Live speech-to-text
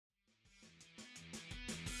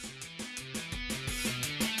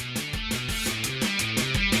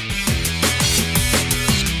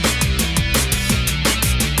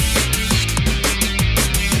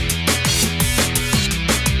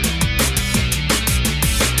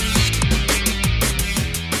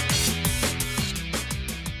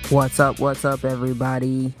What's up,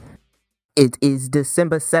 everybody? It is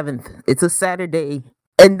December 7th. It's a Saturday.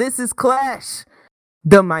 And this is Clash,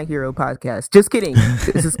 the My Hero podcast. Just kidding.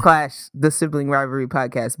 This is Clash, the sibling rivalry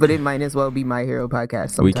podcast. But it might as well be My Hero podcast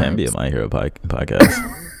sometimes. We can be a My Hero podcast.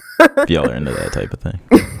 If y'all are into that type of thing.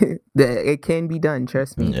 It can be done,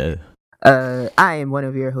 trust me. Yeah. I am one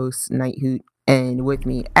of your hosts, Night Hoot. And with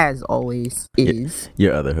me, as always, is...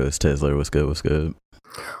 Your other host, Tesla. What's good?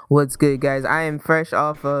 What's good, guys? I'm fresh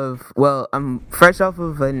off of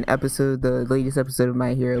an episode, the latest episode of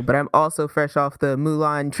My Hero, but I'm also fresh off the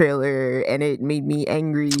Mulan trailer, and it made me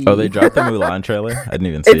angry. Oh, they dropped the Mulan trailer? I didn't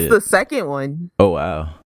even see it. It's the second one. Oh,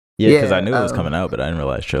 wow. Yeah, because I knew it was coming out, but I didn't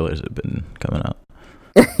realize trailers had been coming out.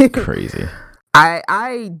 Crazy.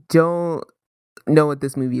 I don't know what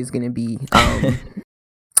this movie is going to be.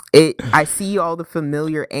 I see all the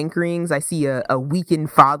familiar anchorings. I see a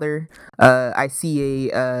weakened father. I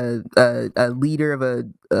see a leader of a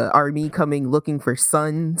army coming looking for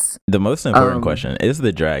sons. The most important question, is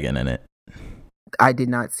the dragon in it? I did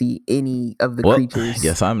not see any of the creatures. I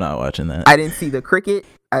guess I'm not watching that. I didn't see the cricket.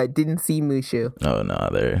 I didn't see Mushu. Oh no,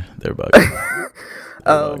 they're bugging.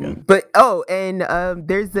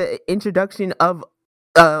 There's the introduction of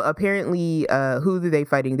apparently who are they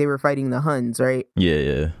fighting? They were fighting the Huns, right?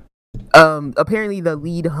 Yeah. Apparently the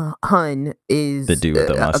lead Hun is the dude with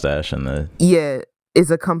the mustache and the is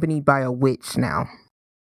accompanied by a witch now.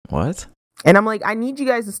 What? And I'm like, I need you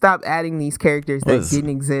guys to stop adding these characters that didn't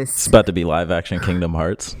exist. It's about to be live action Kingdom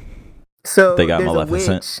Hearts. So they got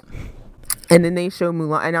Maleficent. And then they show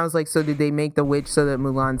Mulan, and I was like, so did they make the witch so that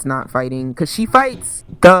Mulan's not fighting? Because she fights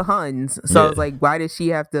the Huns. So I was like, why does she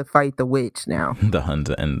have to fight the witch now? The Huns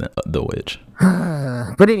and the witch.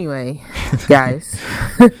 But anyway, guys,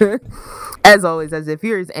 as always, as if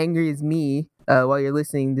you're as angry as me while you're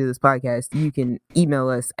listening to this podcast, you can email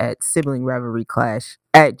us at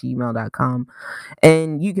siblingrivalryclash@gmail.com.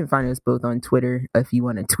 And you can find us both on Twitter if you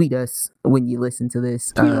want to tweet us when you listen to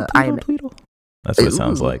this. Tweedle. That's what it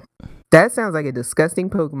sounds like. That sounds like a disgusting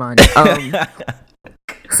Pokemon.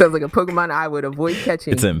 Sounds like a Pokemon I would avoid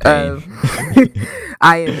catching. It's in pain.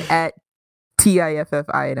 I am at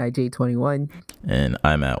TIFFINIJ21. And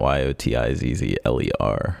I'm at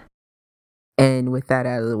YOTIZZLER. And with that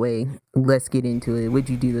out of the way, let's get into it. What'd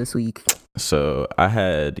you do this week? So I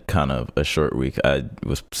had kind of a short week. I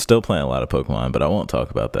was still playing a lot of Pokemon, but I won't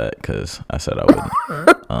talk about that because I said I wouldn't.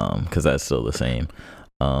 Because that's still the same.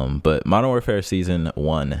 But Modern Warfare Season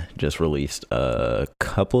 1 just released a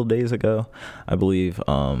couple days ago, I believe.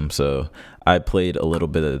 So I played a little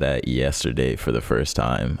bit of that yesterday for the first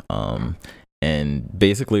time. And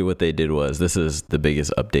basically what they did was, this is the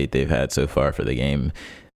biggest update they've had so far for the game.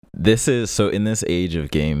 This is, so in this age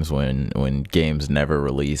of games when games never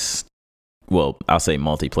release, well, I'll say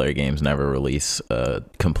multiplayer games never release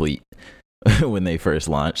complete when they first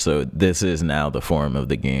launch. So this is now the form of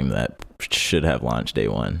the game that should have launched day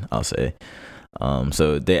one, I'll say.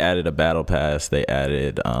 So they added a battle pass, they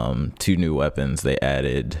added 2 new weapons, they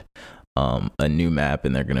added a new map,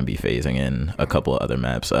 and they're going to be phasing in a couple of other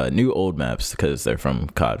maps, new old maps, because they're from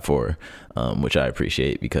COD 4, which I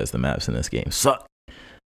appreciate because the maps in this game suck.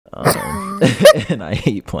 And I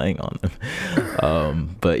hate playing on them.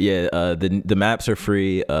 But yeah, the maps are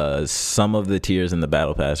free. Some of the tiers in the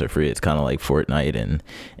battle pass are free. It's kind of like Fortnite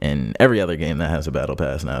and every other game that has a battle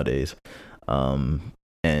pass nowadays.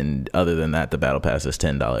 And other than that, the battle pass is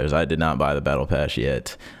 $10. I did not buy the battle pass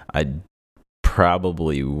yet. I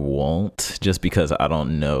probably won't, just because I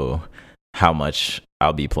don't know how much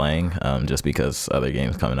I'll be playing. Just because other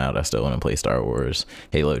games coming out, I still want to play Star Wars.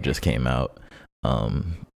 Halo just came out.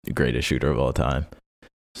 Greatest shooter of all time.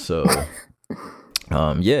 So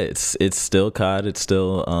it's still COD. It's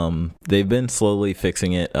still they've been slowly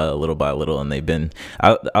fixing it little by little, and they've been,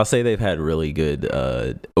 I'll say they've had really good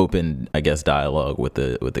open, I guess, dialogue with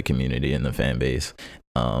the community and the fan base.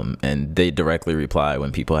 And they directly reply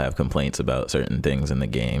when people have complaints about certain things in the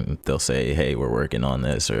game. They'll say, hey, we're working on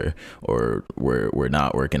this, or we're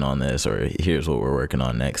not working on this, or here's what we're working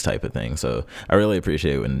on next, type of thing. So I really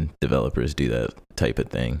appreciate when developers do that type of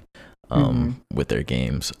thing with their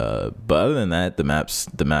games. But other than that, the maps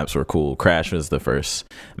were cool. Crash was the first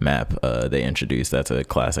map they introduced. That's a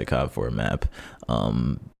classic COD 4 map.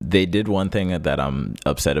 They did one thing that I'm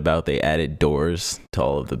upset about. They added doors to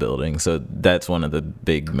all of the buildings. So that's one of the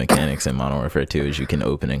big mechanics in Modern Warfare 2 is you can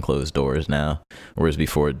open and close doors now. Whereas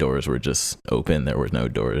before, doors were just open. There was no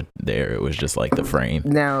door there. It was just like the frame.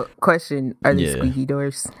 Now, question, are they squeaky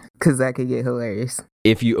doors? Because that could get hilarious.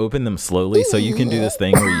 if you open them slowly, so you can do this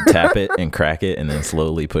thing where you tap it and crack it and then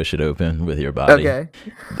slowly push it open with your body. Okay.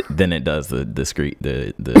 Then it does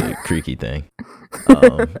the creaky thing.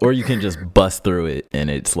 Or you can just bust through it and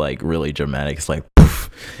it's like really dramatic. It's like poof,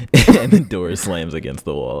 and the door slams against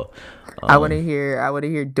the wall. I want to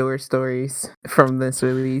hear door stories from this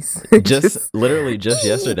release. just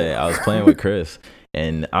yesterday, I was playing with Chris.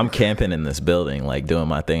 And I'm camping in this building, like doing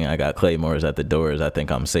my thing. I got claymores at the doors. I think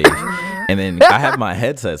I'm safe. And then I have my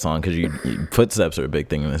headsets on because footsteps are a big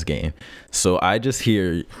thing in this game. So I just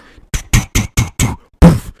hear,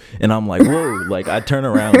 and I'm like, whoa! Like I turn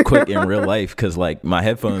around quick in real life because like my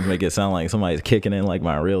headphones make it sound like somebody's kicking in like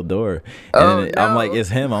my real door. And I'm like, it's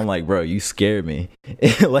him. I'm like, bro, you scared me.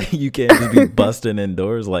 Like you can't just be busting in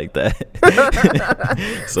doors like that.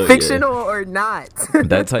 So, fictional or not,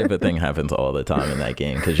 that type of thing happens all the time in that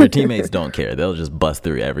game because your teammates don't care. They'll just bust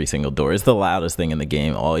through every single door. It's the loudest thing in the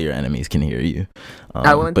game. All your enemies can hear you.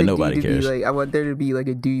 But nobody cares. I want there to be like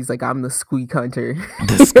a dude who's like, I'm the squeak hunter.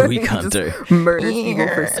 The squeak hunter murders people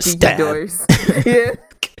for squeaky doors. Yeah.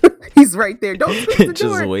 He's right there. Don't squeak the just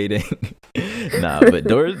door. waiting. Nah, but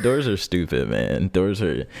doors are stupid, man. Doors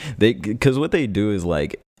are because what they do is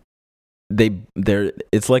like they're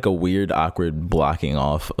it's like a weird awkward blocking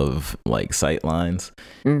off of like sight lines.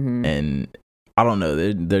 And I don't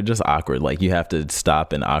know, they're just awkward. Like you have to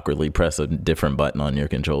stop and awkwardly press a different button on your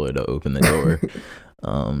controller to open the door.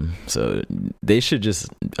 So they should just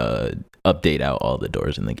update out all the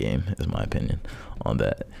doors in the game, is my opinion on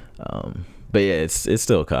that. But yeah, it's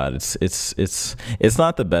still COD. It's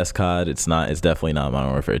not the best COD. It's definitely not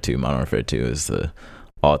Modern Warfare 2. Modern Warfare 2 is the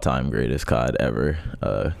all-time greatest COD ever.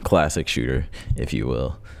 Classic shooter, if you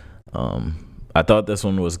will. I thought this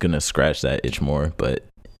one was gonna scratch that itch more, but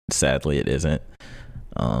sadly it isn't.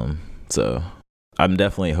 So I'm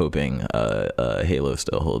definitely hoping Halo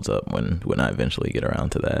still holds up when I eventually get around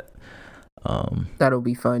to that. That'll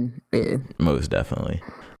be fun. Yeah. Most definitely.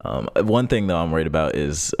 One thing though I'm worried about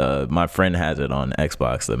is my friend has it on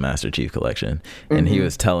Xbox, the Master Chief Collection, and he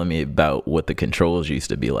was telling me about what the controls used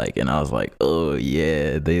to be like, and I was like, oh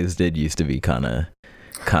yeah, these did used to be kind of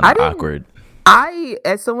awkward. I,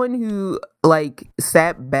 as someone who like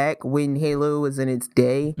sat back when Halo was in its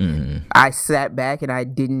day, I sat back and I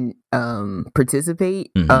didn't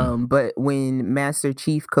participate. But when Master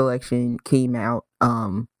Chief Collection came out,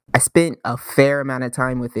 I spent a fair amount of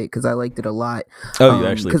time with it because I liked it a lot. Oh, you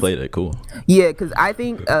actually played it? Cool. Yeah, because I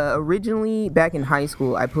think originally back in high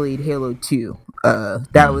school, I played Halo 2.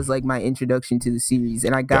 That was like my introduction to the series.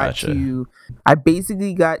 And I I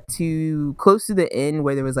basically got to close to the end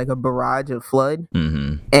where there was like a barrage of flood.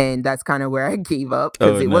 And that's kind of where I gave up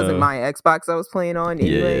because wasn't my Xbox I was playing on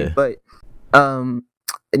anyway. Yeah. But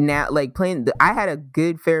now like I had a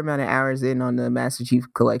good fair amount of hours in on the Master Chief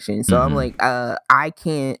Collection, so I'm like I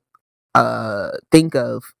can't think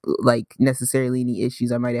of like necessarily any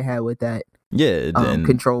issues I might have had with that. Yeah,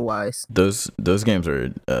 control wise, those games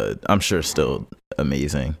are I'm sure still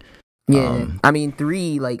amazing. Yeah, I mean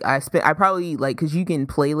 3, like I probably like because you can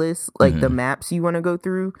playlist like the maps you want to go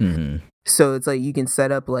through. So it's like you can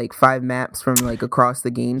set up like 5 maps from like across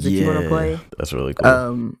the games that you want to play. That's really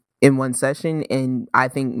cool. In one session, and I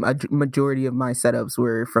think majority of my setups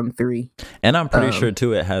were from 3. And I'm pretty sure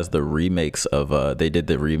too it has the remakes of they did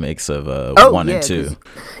the remakes of 1 and 2.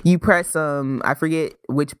 You press I forget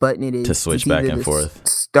which button it is to switch back and forth.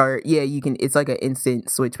 Start, yeah, you can. It's like an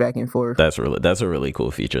instant switch back and forth. That's a really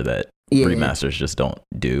cool feature that remasters just don't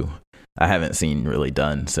do. I haven't seen really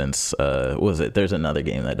done since what was it? There's another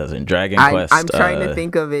game that doesn't. Dragon Quest. I'm trying to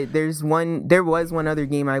think of it. There was one other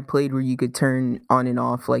game I played where you could turn on and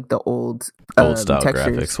off like the old style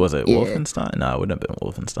textures. graphics. Was it Wolfenstein? No, it wouldn't have been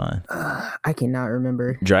Wolfenstein. I cannot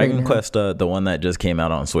remember. Dragon Quest, the one that just came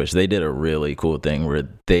out on Switch, they did a really cool thing where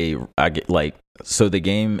so the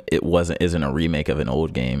game isn't a remake of an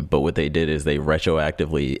old game, but what they did is they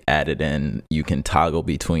retroactively added in, you can toggle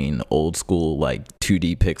between old school like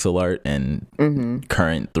 2D pixel art and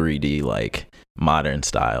current 3D like modern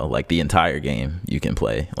style. Like the entire game you can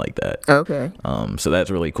play like that. Okay. So that's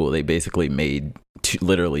really cool. They basically made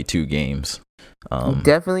literally 2 games.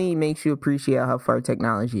 Definitely makes you appreciate how far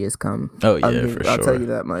technology has come. Oh yeah, for sure. I'll tell you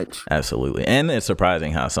that much. Absolutely. And it's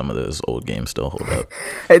surprising how some of those old games still hold up.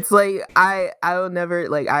 It's like I'll never,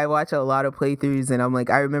 like, I watch a lot of playthroughs, and I'm like,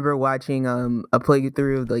 I remember watching a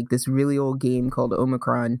playthrough of like this really old game called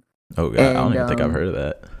Omicron. Oh god, I don't even think I've heard of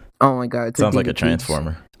that. Oh my god, sounds like a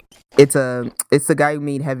Transformer. It's the guy who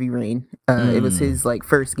made Heavy Rain. It was his like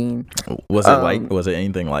first game. Was it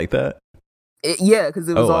anything like that? Yeah, because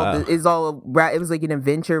it was Oh wow. it was like an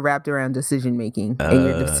adventure wrapped around decision making and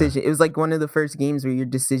your decision. It was like one of the first games where your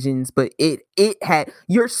decisions, but it had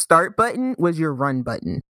your start button was your run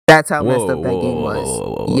button. That's how messed up that game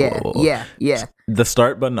was. Yeah. The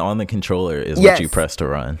start button on the controller is Yes. what you press to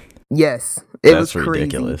run. Yes, it was That's crazy.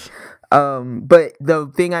 ridiculous. But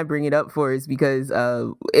the thing I bring it up for is because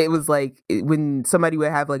it was like when somebody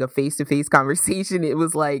would have like a face-to-face conversation, it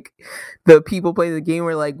was like the people playing the game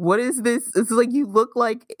were like, "What is this? It's like you look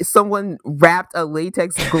like someone wrapped a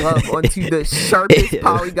latex glove onto the sharpest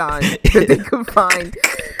polygon that they could find."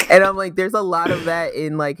 And I'm like, there's a lot of that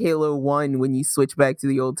in like Halo 1 when you switch back to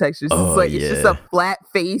the old textures. It's just a flat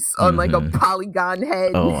face on like a polygon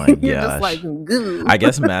head. Oh my You're gosh. just like, goo. I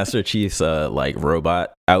guess Master Chief's like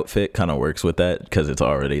robot outfit kind of works with that because it's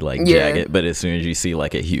already like jagged, but as soon as you see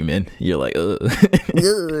like a human, you're like, ugh.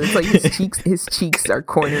 It's like his cheeks are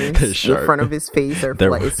corners. The front of his face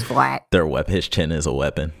is flat. His chin is a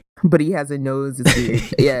weapon. But he has a nose. It's weird.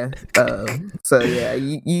 Yeah. So yeah,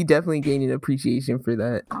 you definitely gain an appreciation for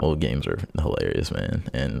that. Old games are hilarious, man,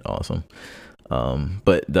 and awesome.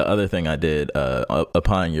 But the other thing I did,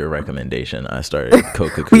 upon your recommendation, I started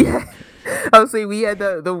Kokoku. I would say we had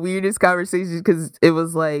the weirdest conversation because it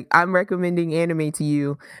was like, I'm recommending anime to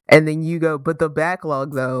you, and then you go, but the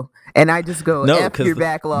backlog though, and I just go, F your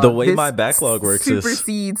backlog. The way my backlog works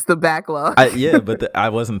supersedes the backlog. But I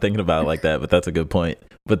wasn't thinking about it like that, but that's a good point.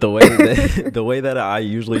 But the way that I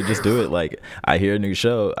usually just do it, like I hear a new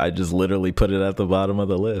show, I just literally put it at the bottom of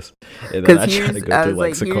the list, and then I try to go through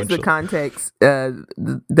like sequential. Here's the context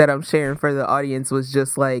that I'm sharing for the audience was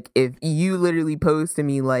just like, if you literally posed to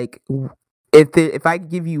me like, if I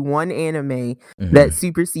give you one anime that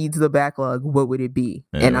supersedes the backlog, what would it be?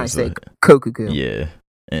 And I said Kokoku. Yeah.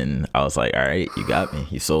 And I was like, all right, you got me.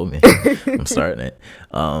 You sold me. I'm starting it.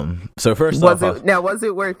 So first was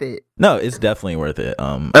it worth it? No, it's definitely worth it.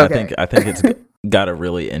 Okay. I think it's got a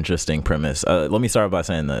really interesting premise. Let me start by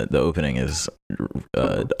saying the opening is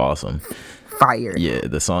awesome. Fire. Yeah,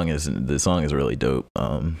 the song is really dope.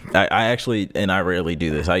 I actually, and I rarely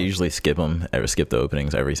do this, I usually skip the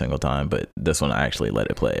openings every single time, but this one I actually let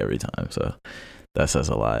it play every time, so that says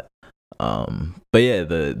a lot. But yeah,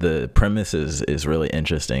 the premise is really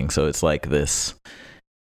interesting. So it's like this,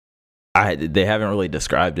 they haven't really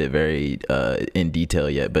described it very in detail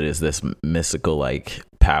yet, but it's this mystical like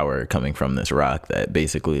power coming from this rock that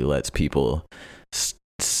basically lets people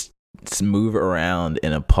move around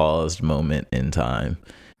in a paused moment in time.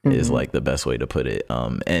 Is like the best way to put it.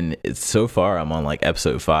 And it's, so far I'm on like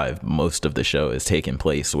episode 5. Most of the show is taking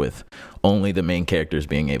place with only the main characters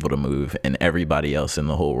being able to move, and everybody else in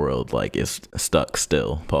the whole world like is stuck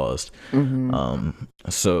still, paused.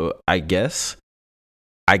 So I guess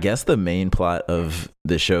the main plot of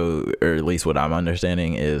the show, or at least what I'm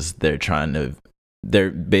understanding, is they're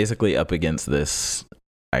basically up against this,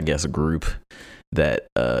 I guess, group that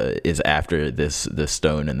is after this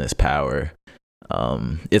stone and this power.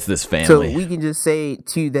 It's this family. So we can just say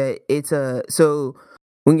too that so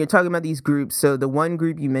when you're talking about these groups, so the one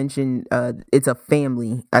group you mentioned, it's a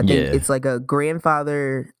family. I think it's like a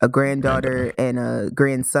grandfather, a granddaughter, and a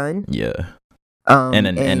grandson. Yeah. And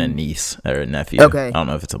a niece or a nephew. Okay. I don't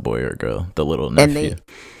know if it's a boy or a girl. The little nephew.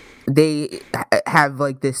 And they have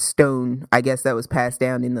like this stone, I guess, that was passed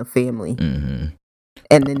down in the family. And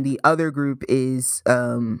then the other group is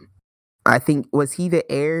I think, was he the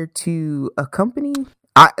heir to a company?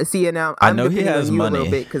 I know he has money a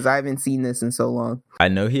little bit because I haven't seen this in so long. I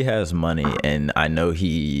know he has money, and I know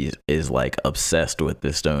he is like obsessed with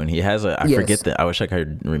this stone. He has forget I wish I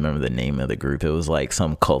could remember the name of the group. It was like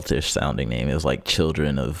some cultish sounding name. It was like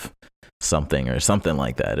Children of something or something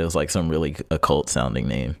like that. It was like some really occult sounding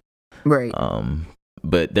name. Right.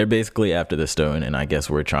 But they're basically after the stone, and I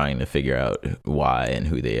guess we're trying to figure out why and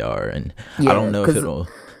who they are. And I don't know if it'll.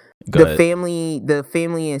 The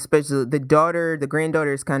family, especially the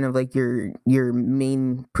granddaughter is kind of like your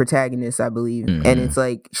main protagonist, I believe. And it's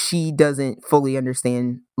like she doesn't fully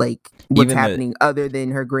understand like what's happening other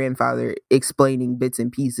than her grandfather explaining bits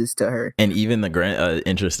and pieces to her. And even the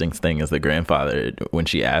interesting thing is the grandfather, when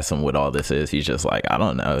she asks him what all this is, he's just like, I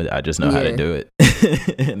don't know, I just know how to do it.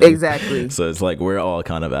 Exactly. So it's like we're all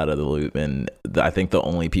kind of out of the loop, and I think the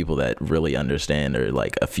only people that really understand are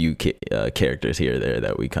like a few characters here or there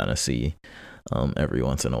that we kind of see every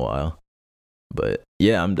once in a while. But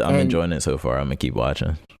yeah, I'm enjoying it so far. I'm gonna keep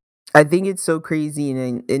watching. I think it's so crazy,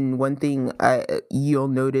 and one thing you'll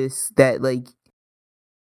notice that like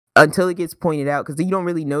until it gets pointed out, because you don't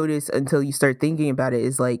really notice until you start thinking about it,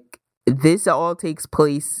 is like this all takes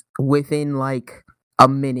place within like a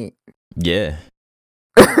minute. Yeah.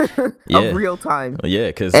 Yeah. of real time. Yeah,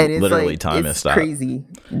 because And it's literally like time is it's stopped. crazy.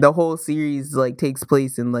 The whole series like takes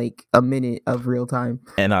place in like a minute of real time.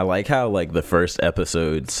 And I like how like the first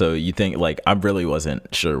episode, so you think like I really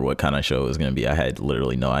wasn't sure what kind of show it was going to be. I had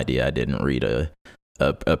literally no idea. I didn't read a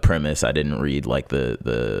premise. I didn't read like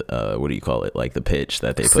the what do you call it, like the pitch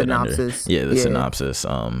that they put Synopsis. under. Yeah, the synopsis.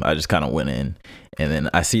 I just kind of went in, and then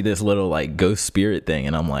I see this little like ghost spirit thing,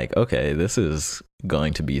 and I'm like, okay, this is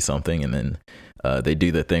going to be something. And then they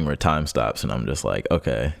do the thing where time stops, and I'm just like,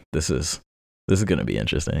 okay, this is going to be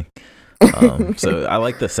interesting. So I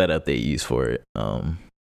like the setup they use for it.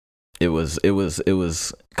 It was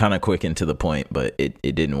kind of quick and to the point, but it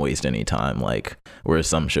didn't waste any time. Like whereas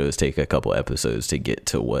some shows take a couple episodes to get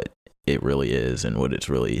to what it really is and what it's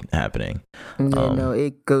really happening. Yeah, no,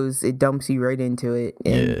 it dumps you right into it.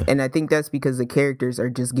 And I think that's because the characters are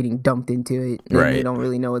just getting dumped into it. And right. They don't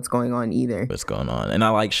really know what's going on either. What's going on. And I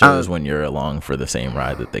like shows when you're along for the same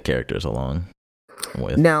ride that the characters along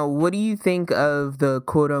with. Now, what do you think of the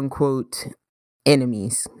quote unquote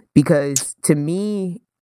enemies? Because to me,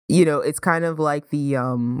 you know, it's kind of like the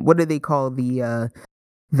what do they call the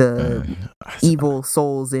evil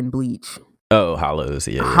souls in Bleach? Oh, Hollows,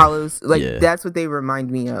 yeah. Hollows, like that's what they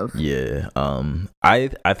remind me of. Yeah.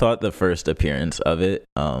 I thought the first appearance of it,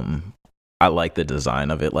 I like the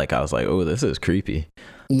design of it. Like I was like, oh, this is creepy.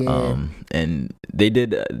 Yeah. And they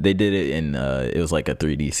did it in it was like a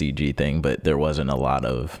 3D CG thing, but there wasn't a lot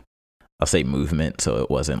of, I'll say, movement, so it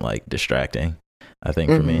wasn't like distracting, I think,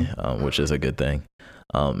 for me, which is a good thing.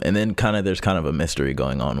 And then there's kind of a mystery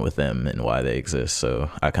going on with them and why they exist. So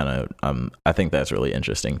I think that's really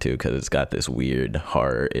interesting too, because it's got this weird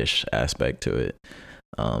horror-ish aspect to it.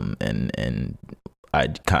 And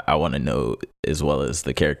I want to know, as well as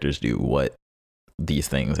the characters do, what these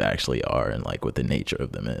things actually are and like what the nature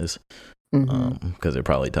of them is. Because it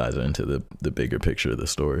probably ties into the bigger picture of the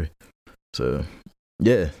story. So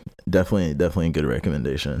yeah, definitely a good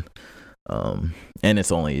recommendation. And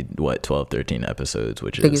it's only 12, 13 episodes,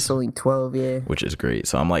 which I think it's only 12, yeah, which is great.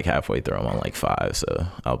 So I'm like halfway through. I'm on like 5, so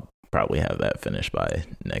I'll probably have that finished by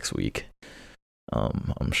next week.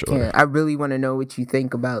 I'm sure. Yeah, I really want to know what you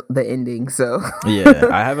think about the ending. So yeah,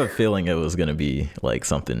 I have a feeling it was gonna be like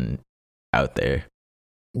something out there.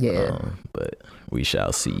 Yeah, but we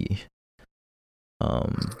shall see.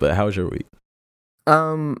 But how was your week?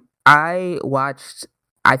 I watched,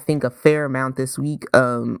 I think, a fair amount this week.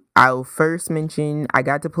 I'll first mention I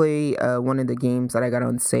got to play one of the games that I got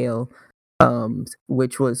on sale,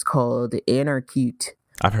 which was called Anarcute.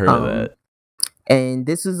 I've heard of that. And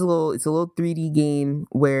this is it's a little 3D game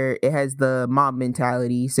where it has the mob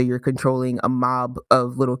mentality, so you're controlling a mob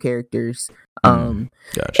of little characters. Gotcha.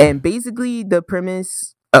 And basically the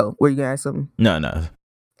premise. Oh, were you gonna ask something? No.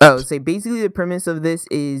 Oh, so basically the premise of this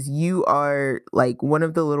is you are like one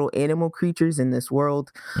of the little animal creatures in this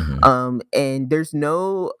world. And there's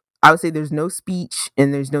no speech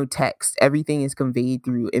and there's no text. Everything is conveyed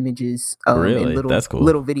through images. Really? And that's cool.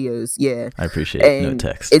 Little videos. Yeah. I appreciate no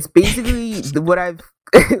text. It's basically what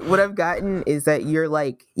I've gotten is that you're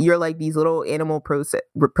like these little animal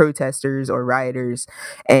protesters or rioters,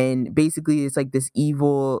 and basically it's like this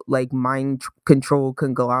evil like mind control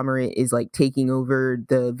conglomerate is like taking over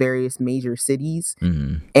the various major cities,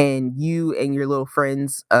 and you and your little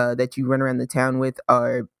friends that you run around the town with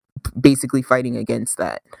are basically fighting against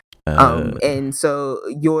that. And so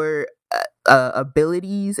your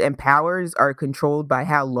abilities and powers are controlled by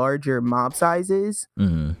how large your mob size is.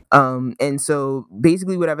 And so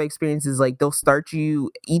basically what I've experienced is like they'll start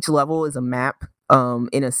you, each level is a map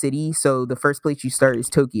in a city. So the first place you start is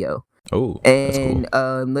Tokyo. Oh, and that's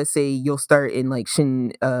cool. Let's say you'll start in like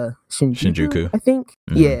Shinjuku, I think.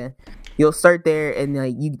 Yeah, you'll start there, and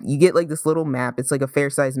like you get like this little map. It's like a fair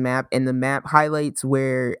size map, and the map highlights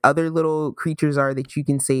where other little creatures are that you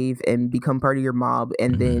can save and become part of your mob,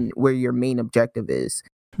 and then where your main objective is.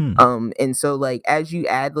 And so like as you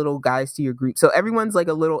add little guys to your group, so everyone's like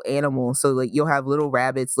a little animal, so like you'll have little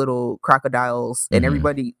rabbits, little crocodiles, and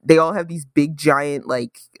everybody, they all have these big giant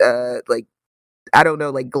like I don't know,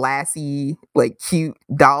 like glassy, like cute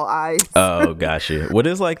doll eyes. Oh, gotcha. What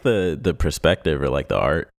is like the perspective or like the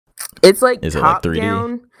art? It's like is top it like 3D?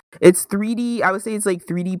 Down. It's 3D. I would say it's like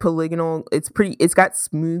 3D polygonal. It's got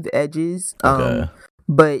smooth edges. Okay.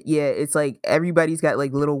 But yeah, it's like everybody's got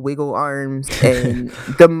like little wiggle arms, and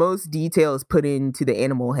the most detail is put into the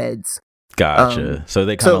animal heads. Gotcha. So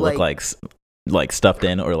they kind of look like stuffed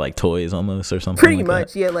in or like toys almost or something. Pretty like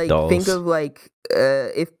much, that. Yeah. Like Dolls. Think of like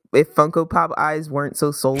if Funko Pop eyes weren't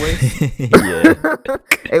so soulless, yeah,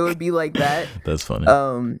 it would be like that. That's funny.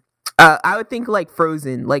 I would think like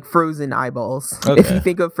frozen eyeballs. If Okay. you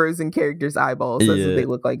think of frozen characters' eyeballs, that's what they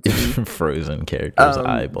look like to me. Frozen characters'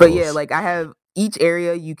 eyeballs. But yeah, like I have each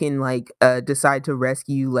area you can like decide to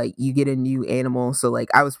rescue. Like you get a new animal. So like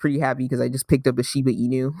I was pretty happy because I just picked up a Shiba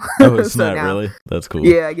Inu. Oh, it's So not now, really? That's cool.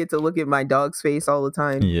 yeah, I get to look at my dog's face all the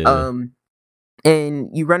time. Yeah. And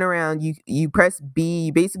you run around. You press B.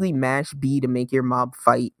 You basically mash B to make your mob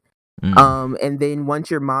fight. And then once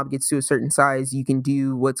your mob gets to a certain size, you can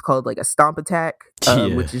do what's called like a stomp attack,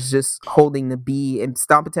 which is just holding the B. And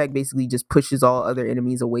stomp attack basically just pushes all other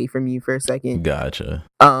enemies away from you for a second. Gotcha.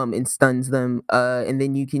 And stuns them. And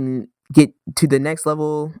then you can get to the next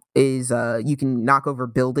level is you can knock over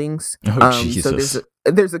buildings. Jesus. So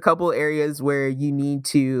there's a couple areas where you need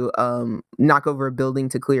to knock over a building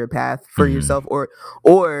to clear a path for yourself,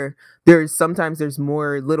 or there's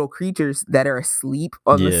more little creatures that are asleep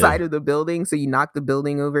on the side of the building, so you knock the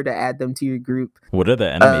building over to add them to your group. What are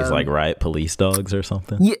the enemies, like riot police dogs or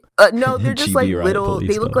something? Yeah, no, they're just like little.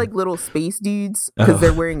 They look like little space dudes because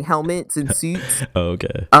they're wearing helmets and suits.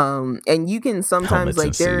 Okay. And you can sometimes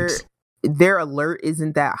Helmets like their alert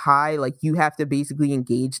isn't that high. Like you have to basically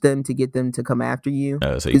engage them to get them to come after you.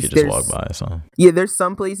 Oh, so you could just walk by some. Yeah, there's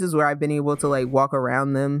some places where I've been able to like walk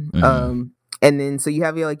around them. And then so you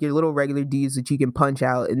have your little regular dudes that you can punch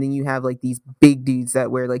out, and then you have like these big dudes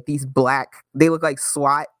that wear like these black. They look like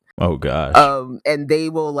SWAT. Oh gosh. And they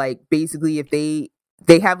will like basically if they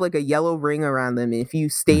have like a yellow ring around them. And if you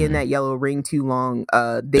stay in that yellow ring too long,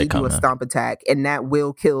 they do a stomp attack, and that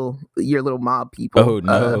will kill your little mob people. Oh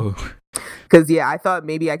no. Because I thought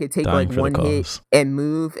maybe I could take like one hit and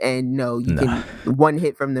move, and no, you can one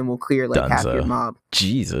hit from them will clear like half your mob.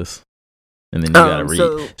 Jesus. And then you gotta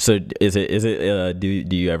read. So is it? Do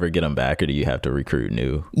you ever get them back, or do you have to recruit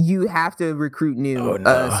new? You have to recruit new. Oh,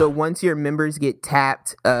 no. So once your members get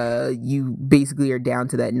tapped, you basically are down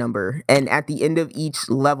to that number. And at the end of each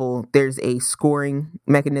level, there's a scoring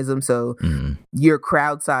mechanism. So your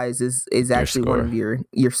crowd size is actually one of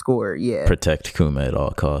your score. Yeah. Protect Kuma at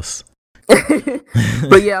all costs.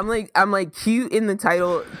 But yeah, I'm like cute in the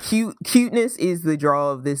title. Cuteness is the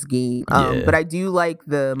draw of this game. But I do like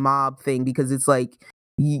the mob thing because it's like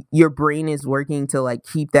your brain is working to like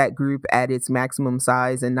keep that group at its maximum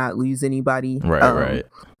size and not lose anybody. Right.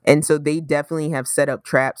 And so they definitely have set up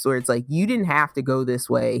traps where it's like you didn't have to go this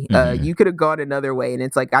way. You could have gone another way, and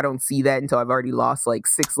it's like I don't see that until I've already lost like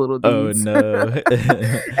 6 little dudes. Oh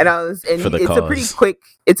no! It's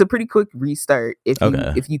a pretty quick restart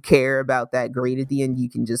if you care about that grade at the end. You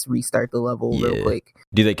can just restart the level real quick.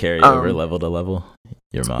 Do they carry over level to level?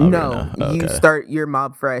 Your mob? No, you start your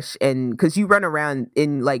mob fresh, and because you run around,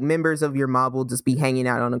 and like members of your mob will just be hanging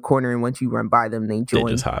out on a corner, and once you run by them, they join.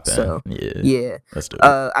 They just hop in. So yeah. Let's do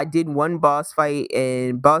it. I did one boss fight,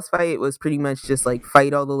 and boss fight was pretty much just like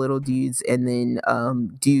fight all the little dudes, and then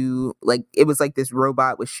do like it was like this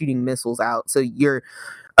robot was shooting missiles out. So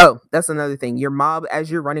that's another thing. Your mob, as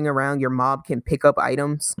you're running around, your mob can pick up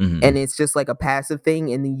items, and it's just like a passive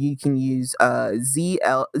thing. And then you can use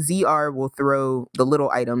ZR will throw the little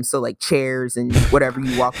items, so like chairs and whatever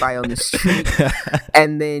you walk by on the street,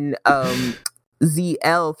 and then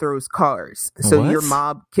ZL throws cars, so your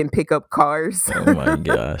mob can pick up cars. Oh my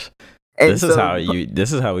gosh. And this is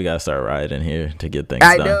how we gotta start riding here to get things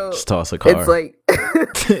done. Know. Just toss a car. It's like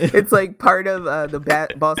it's like part of the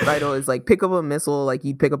boss battle is like pick up a missile, like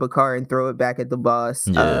you pick up a car and throw it back at the boss.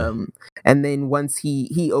 And then once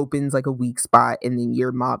he opens like a weak spot, and then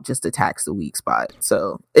your mob just attacks the weak spot.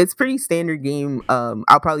 So it's pretty standard game.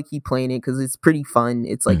 I'll probably keep playing it because it's pretty fun.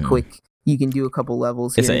 It's like quick. You can do a couple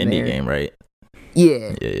levels. It's an indie game, right?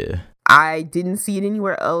 Yeah. Yeah. I didn't see it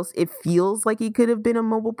anywhere else. It feels like it could have been a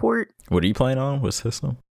mobile port. What are you playing on? What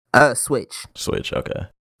system? Switch. Switch, okay.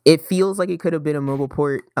 It feels like it could have been a mobile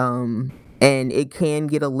port. And it can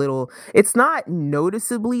get a little. It's not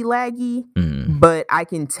noticeably laggy, but I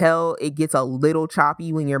can tell it gets a little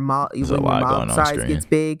choppy when your mob size gets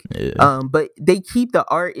big. Yeah. But they keep the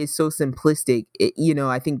art is so simplistic.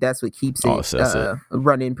 I think that's what keeps it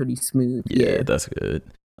running pretty smooth. Yeah, that's good.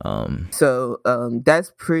 So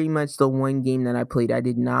that's pretty much the one game that I played. I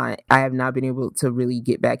have not been able to really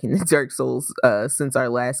get back into Dark Souls since our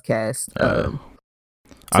last cast.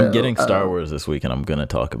 I'm getting Star Wars this week, and I'm gonna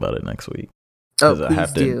talk about it next week because I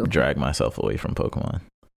have to drag myself away from Pokemon.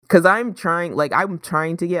 Because I'm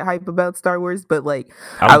trying to get hype about Star Wars, but like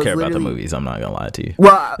I don't care about the movies. I'm not gonna lie to you.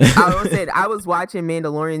 Well, I was watching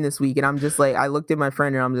Mandalorian this week, and I'm just like, I looked at my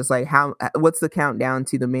friend, and I'm just like, what's the countdown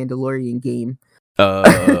to the Mandalorian game?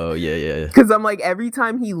 Oh yeah. Because I'm like, every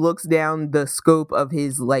time he looks down the scope of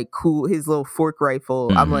his like his little fork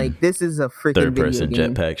rifle, I'm like, this is a freaking third-person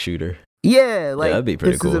jetpack shooter. Yeah, like that'd be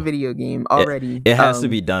pretty this cool. is a video game already. It has to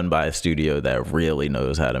be done by a studio that really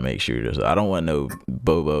knows how to make shooters. I don't want no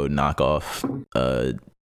Bobo knockoff,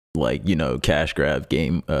 like, you know, cash grab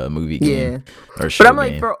game, movie game or show. But I'm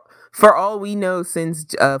like, game. for all we know,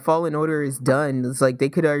 since Fallen Order is done, it's like they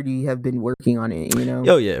could already have been working on it, you know?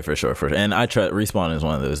 Oh yeah, for sure. And I trust Respawn is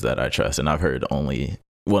one of those that I trust, and I've heard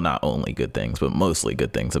not only good things, but mostly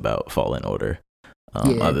good things about Fallen Order.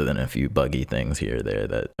 Other than a few buggy things here or there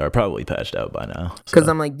that are probably patched out by now. Because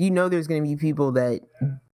I'm like, you know, there's going to be people that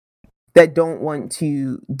don't want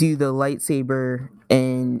to do the lightsaber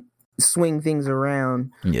and swing things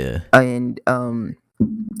around. Yeah. And can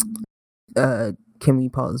we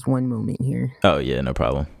pause one moment here? Oh yeah, no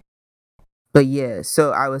problem. But yeah,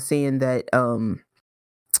 so I was saying that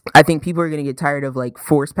I think people are going to get tired of like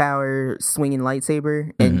force power swinging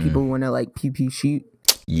lightsaber, and people want to like pew pew shoot.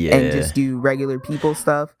 Yeah. And just do regular people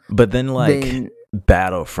stuff. But then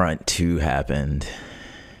Battlefront 2 happened.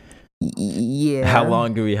 Yeah. How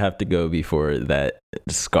long do we have to go before that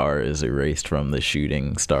scar is erased from the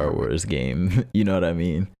shooting Star Wars game? You know what I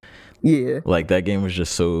mean? Yeah. Like, that game was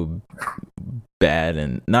just so bad,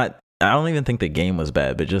 and I don't even think the game was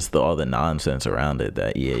bad, but just all the nonsense around it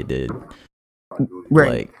that EA did.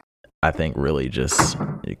 Right. Like, I think really just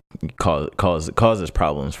causes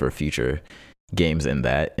problems for future games in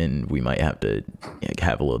that, and we might have to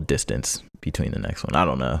have a little distance between the next one. I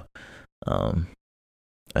don't know.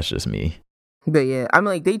 That's just me. But yeah, I'm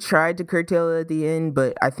like, they tried to curtail it at the end,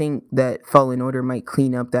 but I think that Fallen Order might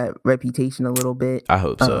clean up that reputation a little bit. I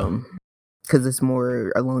hope so. Because it's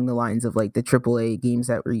more along the lines of like the AAA games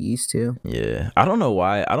that we're used to. Yeah. I don't know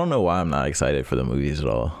why I'm not excited for the movies at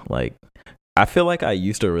all. Like, I feel like I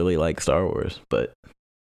used to really like Star Wars, but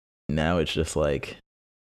now it's just like,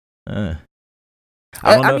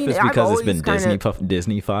 I don't know if it's because it's been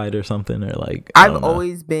Disney-fied or something, or like I've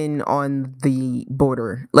always been on the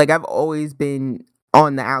border. Like, I've always been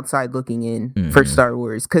on the outside looking in for Star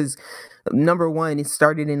Wars, because number one, it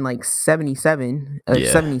started in like 77 or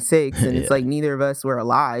 76, and it's like neither of us were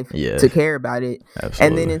alive to care about it. Absolutely.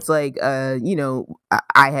 And then it's like you know,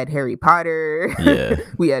 I had Harry Potter,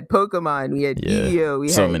 we had Pokemon, we had Yu-Gi-Oh, we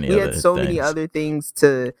had so many other things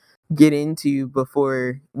to get into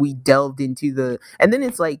before we delved into the. And then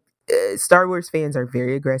it's like Star Wars fans are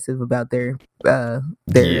very aggressive about their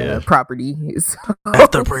property. So,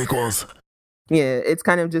 after prequels. Yeah, it's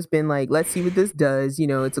kind of just been like, let's see what this does. You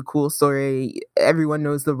know, it's a cool story. Everyone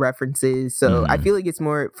knows the references. So I feel like it's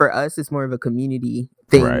more, for us, it's more of a community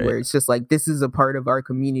thing where it's just like, this is a part of our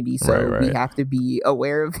community. So we have to be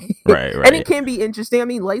aware of it. Right. And it can be interesting. I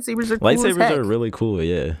mean, lightsabers are cool. Lightsabers are really cool,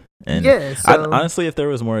 yeah. And so, honestly, if there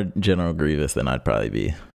was more General Grievous, then I'd probably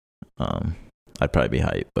be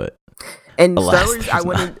hyped, but. And Star Wars,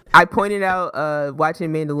 I pointed out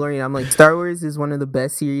watching Mandalorian, I'm like, Star Wars is one of the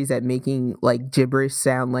best series at making like gibberish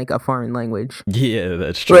sound like a foreign language. Yeah,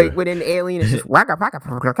 that's true. Like when an alien is just waka waka,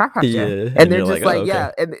 yeah, and they're just like,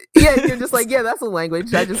 and you're just like, yeah, that's a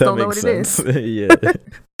language. I just don't know what sense. it is.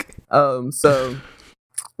 Yeah. So,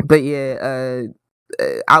 but yeah,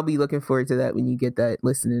 I'll be looking forward to that when you get that,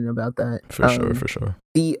 listening about that. For sure.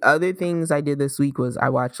 The other things I did this week was I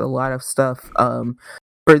watched a lot of stuff.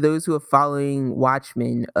 For those who are following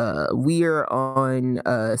Watchmen, we are on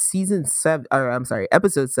episode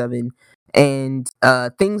 7, and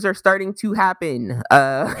things are starting to happen.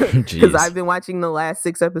 Because I've been watching the last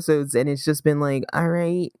 6 episodes, and it's just been like, all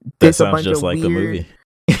right, that sounds just like the movie.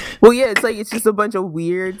 Well, yeah, it's just a bunch of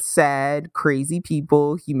weird, sad, crazy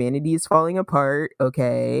people. Humanity is falling apart.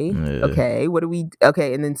 Okay. What do we?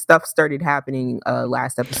 Okay, and then stuff started happening.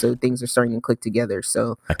 Last episode, things are starting to click together.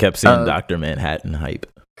 So I kept seeing Dr. Manhattan hype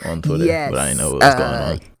on Twitter, but I didn't know what was going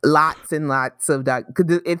on. Lots and lots of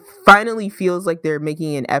it finally feels like they're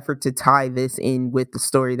making an effort to tie this in with the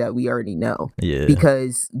story that we already know. Yeah.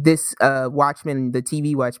 Because this Watchmen, the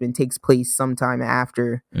TV Watchmen, takes place sometime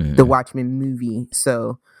after the Watchmen movie.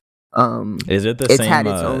 So is it the it's same? Had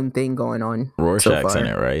its own thing going on. Rorschach's so in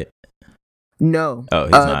it, right? No. Oh,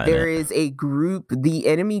 he's not. There is a group, the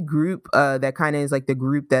enemy group, that kind of is like the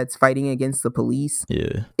group that's fighting against the police.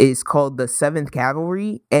 Yeah. Is called the 7th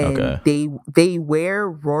Cavalry, and they wear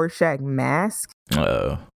Rorschach masks.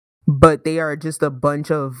 Oh. But they are just a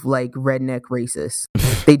bunch of like redneck racists.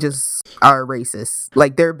 They just are racist.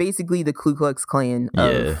 Like they're basically the Ku Klux Klan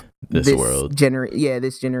of this world.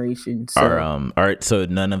 This generation. So. So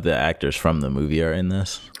none of the actors from the movie are in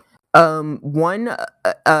this? The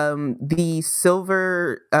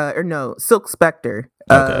Silk Spectre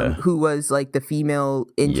Okay. who was like the female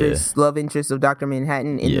interest, love interest of Dr.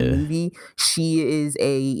 Manhattan in the movie. She is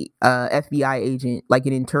a FBI agent, like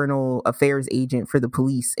an internal affairs agent for the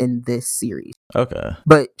police in this series. Okay.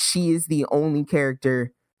 But she is the only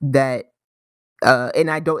character that, and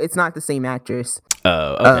it's not the same actress.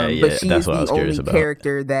 Oh, okay, but she that's is what I the was curious only about.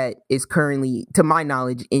 character that is currently, to my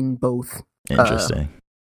knowledge, in both. Interesting.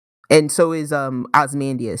 And so is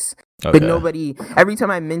Ozymandias. Okay. But nobody, every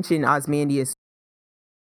time I mention Ozymandias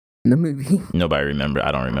in the movie, nobody remember.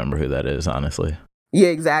 I don't remember who that is, honestly. Yeah,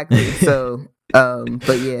 exactly. So,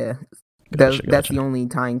 but yeah, that's Gotcha. the only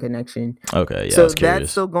tying connection. Okay, yeah. So I was curious.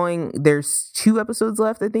 that's still going. There's 2 episodes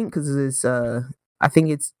left, I think, because it's I think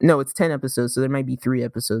it's 10 episodes, so there might be 3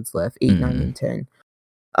 episodes left, 8, 9, and 10.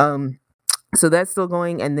 So that's still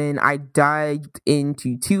going, and then I dived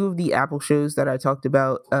into 2 of the Apple shows that I talked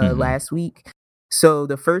about last week. So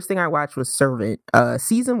the first thing I watched was Servant.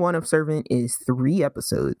 Season 1 of Servant is 3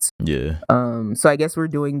 episodes. Yeah. So I guess we're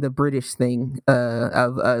doing the British thing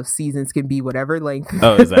of seasons can be whatever length.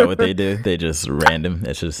 Oh, is that what they do? They just random?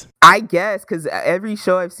 It's just, I guess, because every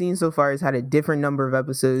show I've seen so far has had a different number of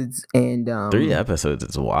episodes, and 3 episodes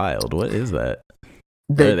is wild. What is that?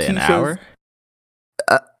 Are they an shows, hour?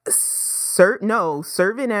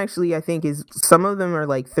 Servant actually, I think, is, some of them are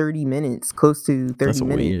like 30 minutes, close to 30 That's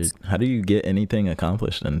minutes. Weird. How do you get anything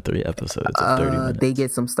accomplished in 3 episodes of 30 minutes? They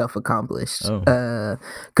get some stuff accomplished. Oh.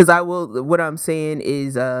 Because what I'm saying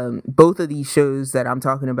is, both of these shows that I'm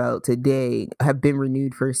talking about today have been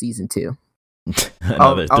renewed for season 2.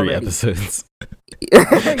 Another 3 already. Episodes.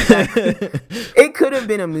 Exactly. It could have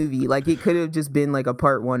been a movie, like it could have just been like a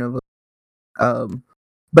part 1 of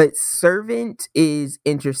but Servant is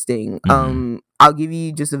interesting. I'll give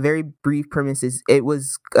you just a very brief premises. It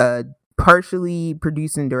was partially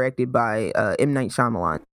produced and directed by M. Night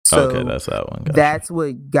Shyamalan. So okay, that's that one. Gotcha. That's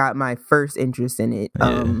what got my first interest in it.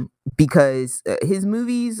 Because his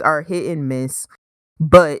movies are hit and miss,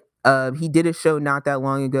 but he did a show not that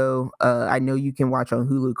long ago. I know you can watch on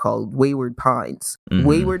Hulu, called Wayward Pines.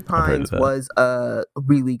 Wayward Pines was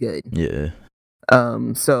really good. Yeah.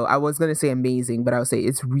 So I was gonna say amazing, but I would say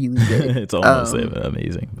it's really good. It's almost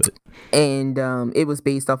amazing, but and it was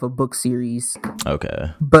based off a book series.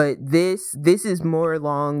 Okay. But this is more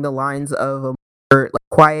along the lines of a more, like,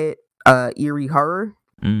 quiet, eerie horror.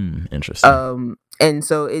 Interesting. And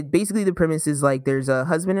so it basically, the premise is like there's a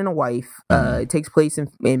husband and a wife. It takes place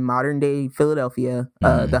in modern day Philadelphia.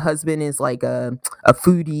 The husband is like a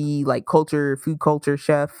foodie, like food culture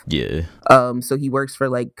chef. Yeah. So he works for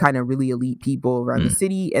like kind of really elite people around the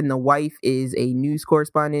city, and the wife is a news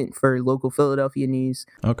correspondent for local Philadelphia news.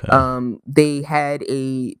 Okay. They had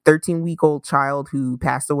a 13-week-old child who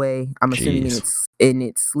passed away. I'm assuming in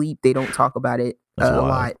its sleep. They don't talk about it a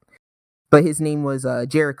lot. But his name was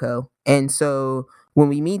Jericho. And so when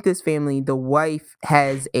we meet this family, the wife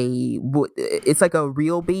has it's like a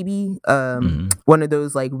real baby, one of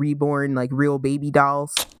those like reborn, like real baby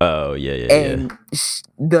dolls. Oh, yeah. And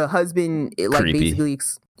the husband, basically,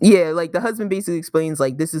 like the husband basically explains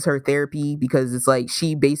like this is her therapy, because it's like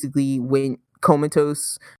she basically went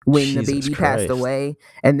comatose when the baby passed away,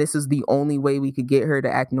 and this is the only way we could get her to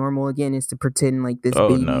act normal again, is to pretend like this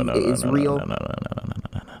baby is real. No.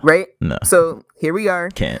 Right? No. So here we are.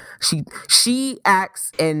 Can't. She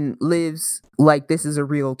acts and lives like this is a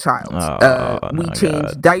real child. We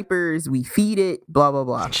change diapers, we feed it, blah blah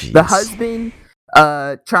blah. Jeez. The husband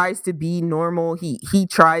tries to be normal. He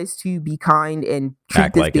tries to be kind and treat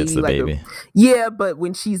act this like baby it's the like baby. But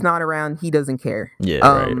when she's not around, he doesn't care. Yeah,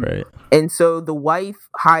 right. And so the wife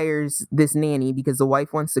hires this nanny because the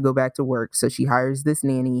wife wants to go back to work. So she hires this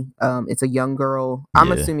nanny. It's a young girl.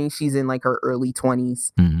 I'm assuming she's in like her early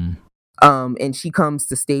 20s. And she comes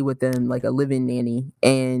to stay with them, like a live-in nanny,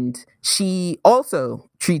 and she also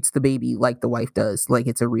treats the baby like the wife does, like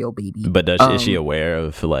it's a real baby. But is she aware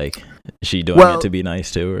of, like, is she doing it to be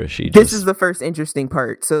nice to, or is she just... This is the first interesting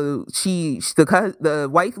part. So the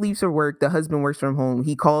wife leaves for work, the husband works from home.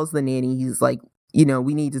 He calls the nanny. He's like,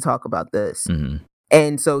 we need to talk about this.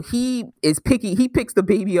 And so he picks the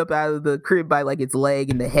baby up out of the crib by like its leg,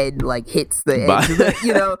 and the head like hits the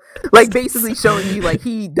edge, like basically showing you like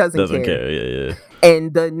he doesn't care. Yeah.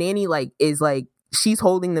 And the nanny like is like, she's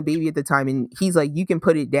holding the baby at the time, and he's like, you can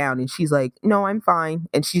put it down, and she's like, no, I'm fine.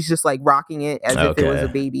 And she's just like rocking it as if it was a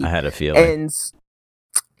baby. I had a feeling.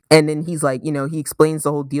 And then he's like, he explains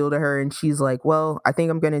the whole deal to her, and she's like, well, I think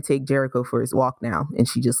I'm gonna take Jericho for his walk now, and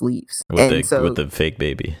she just leaves. With the fake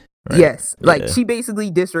baby. Right? Yes, like she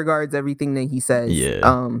basically disregards everything that he says. Yeah.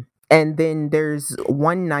 And then there's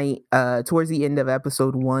one night towards the end of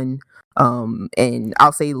episode 1, and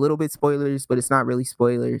I'll say a little bit spoilers, but it's not really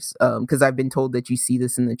spoilers, because I've been told that you see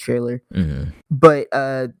this in the trailer. But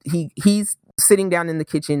he's sitting down in the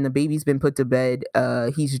kitchen. The baby's been put to bed.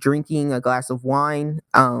 He's drinking a glass of wine,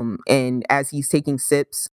 and as he's taking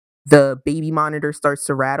sips, the baby monitor starts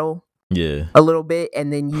to rattle a little bit,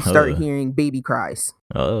 and then you start hearing baby cries.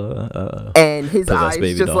 And his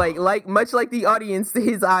eyes just like much like the audience,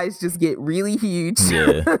 his eyes just get really huge.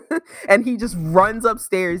 And he just runs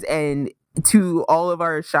upstairs, and to all of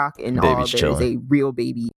our shock and awe, there's a real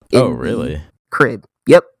baby in the crib.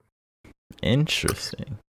 Yep.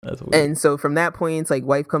 Interesting. That's weird. And so from that point, it's like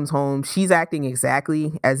wife comes home, she's acting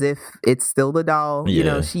exactly as if it's still the doll. You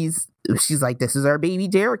know, she's like, this is our baby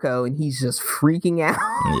Jericho, and he's just freaking out.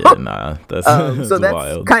 That's so that's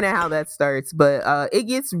wild. Kind of how that starts. But it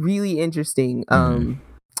gets really interesting.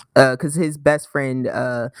 Because his best friend,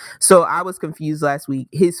 so I was confused last week.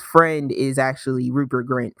 His friend is actually Rupert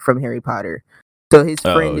Grint from Harry Potter. So his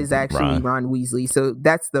friend is actually Ron Weasley. So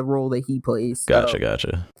that's the role that he plays.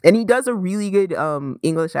 Gotcha. And he does a really good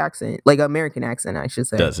English accent, like American accent, I should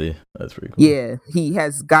say. Does he? That's pretty cool. Yeah, he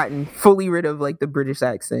has gotten fully rid of like the British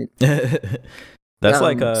accent. That's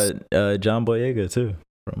like John Boyega too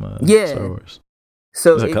from Star Wars.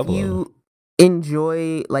 So if you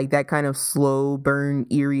enjoy like that kind of slow burn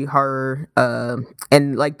eerie horror,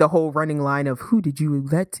 and like the whole running line of who did you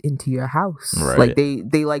let into your house, like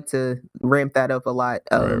they like to ramp that up a lot.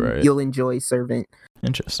 You'll enjoy Servant.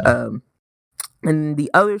 Interesting. And the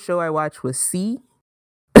other show I watched was C.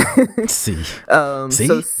 C.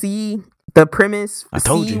 So C, the premise, I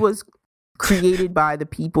told C you. was created by the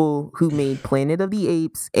people who made Planet of the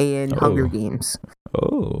Apes and Hunger Games.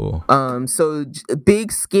 So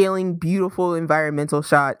big scaling, beautiful environmental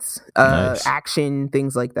shots, Nice. action,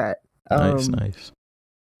 things like that. Nice.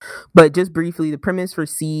 But just briefly, the premise for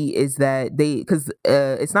C is that because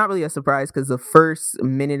it's not really a surprise, because the first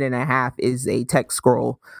minute and a half is a text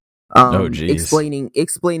scroll. Explaining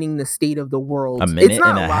the state of the world. A minute it's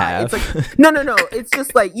not and a half. It's like, no. It's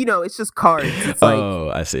just like, it's just cards. It's like,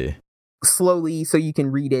 I see. Slowly so you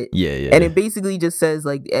can read it. Yeah. And it basically just says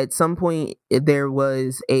like at some point there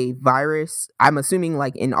was a virus. I'm assuming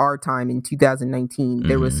like in our time in 2019,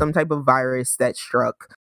 there was some type of virus that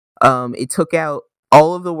struck. It took out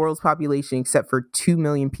all of the world's population except for 2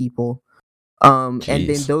 million people. And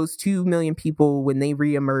then those 2 million people, when they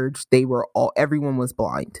reemerged, everyone was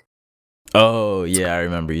blind. Oh yeah, I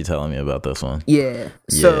remember you telling me about this one. Yeah.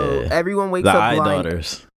 So everyone wakes up blind. The eye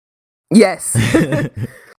daughters. Yes.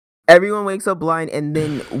 Everyone wakes up blind, and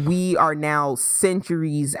then we are now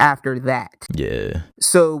centuries after that. Yeah.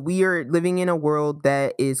 So we are living in a world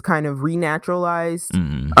that is kind of renaturalized,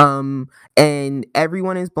 and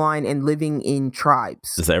everyone is blind and living in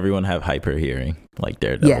tribes. Does everyone have hyper hearing like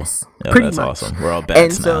Daredevil? Yes, pretty much. Awesome. We're all bats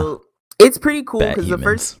and so it's pretty cool because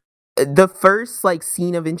the first like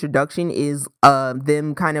scene of introduction is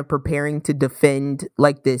them kind of preparing to defend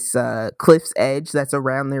like this cliff's edge that's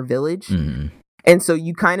around their village. And so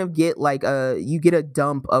you kind of get like you get a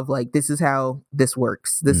dump of like, this is how this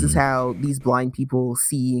works. This is how these blind people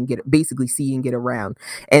see and get around.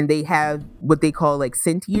 And they have what they call like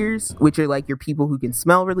sentiers, which are like your people who can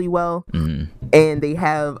smell really well. And they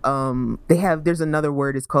have there's another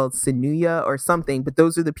word, it's called Sinuya or something, but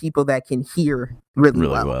those are the people that can hear really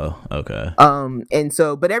well. Okay. And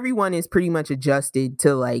so, but everyone is pretty much adjusted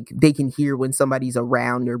to like, they can hear when somebody's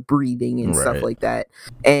around or breathing and stuff like that.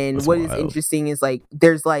 And that's what wild. Is interesting is like,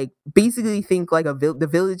 there's like, basically think like the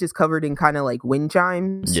village is covered in kind of like wind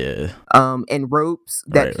chimes. Yeah. And ropes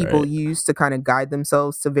that people use to kind of guide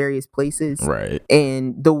themselves to various places. Right.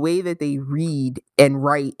 And the way that they read and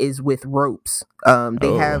write is with ropes.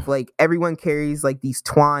 They have like, everyone carries like these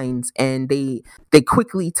twines, and they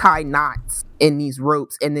quickly tie knots in these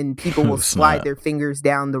ropes, and then people will slide their fingers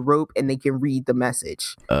down the rope and they can read the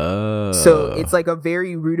message. So it's like a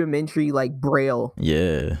very rudimentary like braille.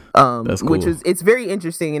 Yeah. That's cool. Which is, it's very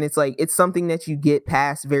interesting, and it's like, it's something that you get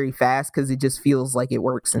past very fast because it just feels like it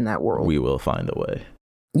works in that world. We will find a way.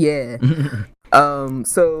 Yeah.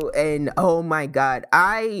 So, and oh my God,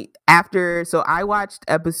 I watched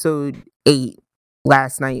episode 8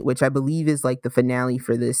 last night, which I believe is like the finale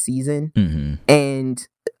for this season. And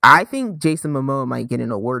I think Jason Momoa might get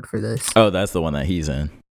an award for this. Oh, that's the one that he's in.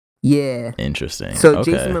 Yeah. Interesting. So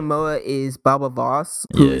Okay. Jason Momoa is Baba Voss,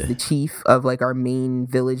 who is Yeah. the chief of like our main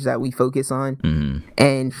village that we focus on,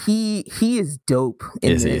 and he is dope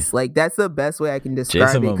in Is he? this. Like that's the best way I can describe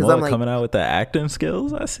Jason it, because I'm Momoa like, coming out with the acting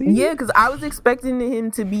skills. I see. yeah, because I was expecting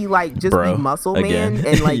him to be like just Bro, be muscle again. man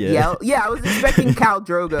and like Yeah. yell. Yeah, I was expecting Khal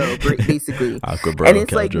Drogo basically, Aqua Bro, and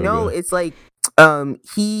it's Khal like no, Drogo. it's like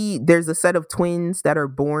there's a set of twins that are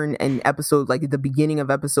born in episode, like at the beginning of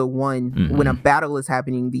episode 1, when a battle is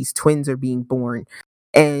happening. These twins are being born,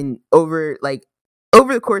 and over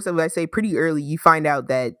the course of, I say pretty early, you find out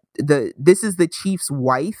that this is the chief's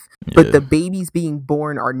wife, but the babies being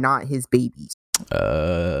born are not his babies.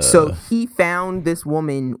 So he found this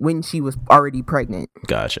woman when she was already pregnant.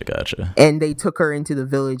 Gotcha. And they took her into the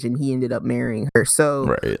village, and he ended up marrying her. So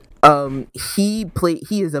right.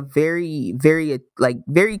 He is a very, very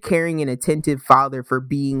very caring and attentive father for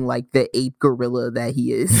being like the ape gorilla that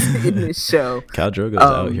he is in this show. Khal Drogo's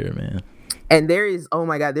out here, man. And there is, oh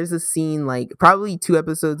my god, there's a scene like probably 2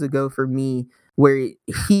 episodes ago for me where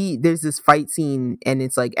there's this fight scene, and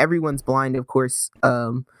it's like everyone's blind, of course.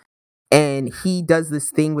 And he does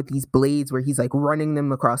this thing with these blades where he's like running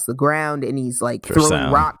them across the ground, and he's like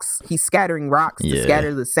throwing rocks. He's scattering rocks to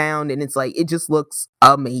scatter the sound, and it's like it just looks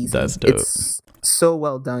amazing. That's dope. It's so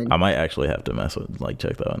well done. I might actually have to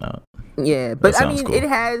check that one out. Yeah, but I mean, cool.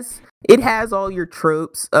 It has all your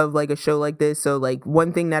tropes of like a show like this. So like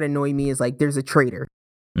one thing that annoyed me is like there's a traitor.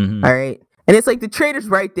 All right. And it's like the traitor's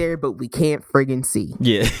right there, but we can't friggin' see.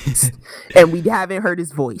 Yeah. And we haven't heard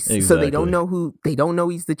his voice. Exactly. So they don't know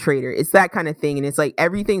he's the traitor. It's that kind of thing. And it's like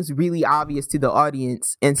everything's really obvious to the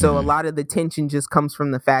audience. And so a lot of the tension just comes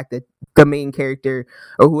from the fact that the main character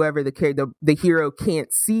or whoever the hero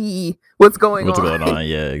can't see what's going on.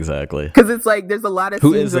 Yeah, exactly. Because it's like there's a lot of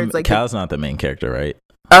scenes where it's like Cal's not the main character, right?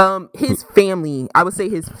 His family, I would say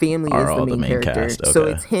his family is the main character. Cast. Okay. So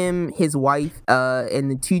it's him, his wife, and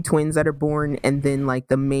the 2 twins that are born, and then like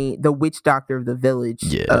the witch doctor of the village.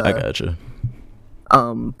 Yeah, I gotcha.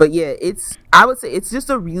 But yeah, I would say it's just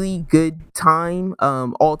a really good time.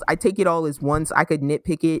 I take it all as once. I could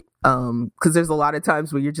nitpick it, because there's a lot of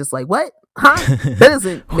times where you're just like, what? Huh? That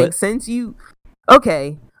doesn't make sense.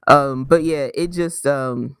 Okay. But yeah, it just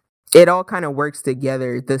it all kind of works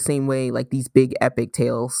together the same way like these big epic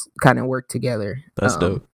tales kind of work together. That's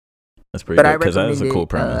dope. That's pretty good, because that is a cool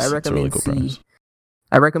premise. I recommend it's a really cool premise.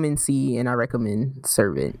 I recommend C, and I recommend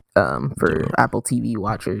Servant for dope. Apple TV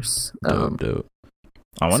watchers. Dope.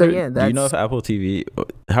 I wonder, do you know if Apple TV,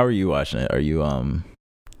 how are you watching it? Are you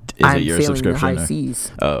is it your subscription? The high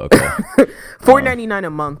seas. Oh, okay. $4.99 a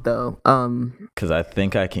month though. Because I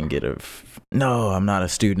think I can get no, I'm not a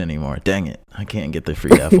student anymore. Dang it, I can't get the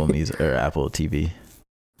free Apple Music or Apple TV.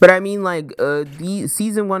 But I mean, like, the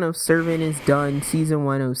season 1 of Servant is done. Season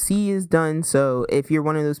 1 of C is done. So if you're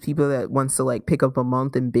one of those people that wants to like pick up a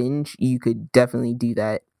month and binge, you could definitely do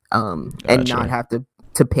that. And not have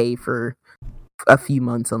to pay for a few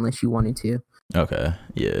months unless you wanted to. Okay.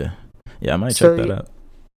 Yeah, I might check that out.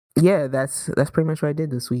 Yeah, that's pretty much what I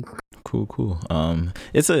did this week. Cool.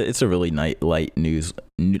 It's a really light news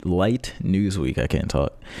week. I can't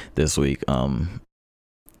talk this week.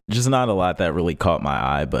 Just not a lot that really caught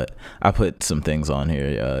my eye, but I put some things on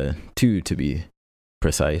here, two to be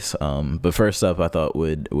precise. But first up, I thought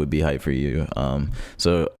would be hype for you.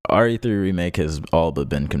 So RE3 remake has all but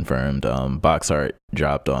been confirmed. Box art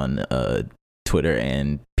dropped on Twitter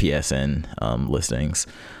and PSN listings.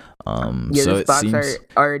 So this box art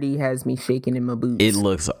already has me shaking in my boots. It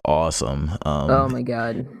looks awesome. Oh my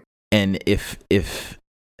god! And if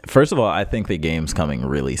first of all, I think the game's coming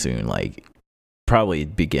really soon, like probably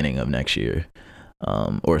beginning of next year,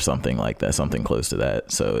 or something like that, something close to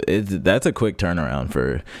that. So that's a quick turnaround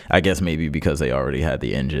for, I guess maybe because they already had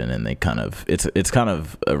the engine and they it's kind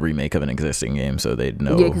of a remake of an existing game, so they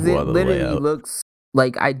know. Yeah, because it literally looks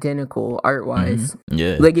like identical art wise.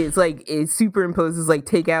 Yeah, like it superimposes, like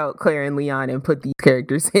take out Claire and Leon and put these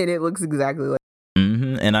characters in. It looks exactly like.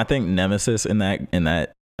 And I think Nemesis in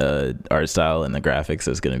that art style and the graphics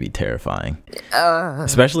is going to be terrifying,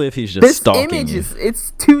 especially if he's just stalking image you.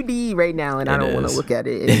 It's 2D right now, and I don't want to look at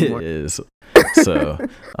it anymore. It is. So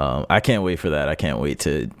I can't wait for that. I can't wait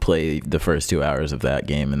to play the first 2 hours of that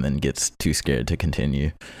game and then get too scared to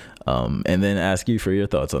continue, and then ask you for your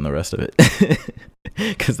thoughts on the rest of it,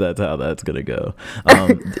 because that's how that's gonna go.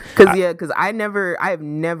 Because I have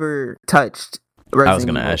never touched Resident I was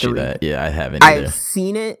gonna Evil ask you 3. that. Yeah, I haven't either. I've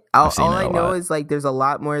seen it. All I know is like there's a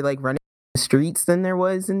lot more like running the streets than there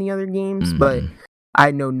was in the other games, but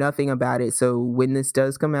I know nothing about it. So when this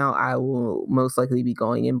does come out, I will most likely be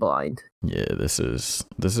going in blind. Yeah, this is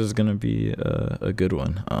gonna be a good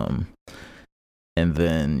one. And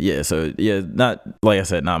then not like I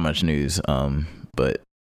said, not much news. But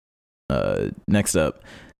next up,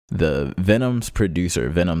 the Venom's producer,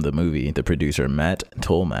 Venom the movie, the producer Matt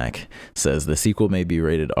Tolmack says the sequel may be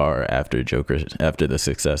rated R after the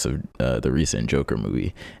success of the recent Joker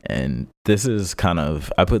movie. And this is kind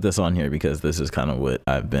of, I put this on here because this is kind of what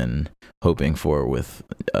I've been hoping for with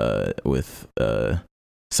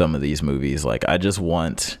some of these movies. Like, I just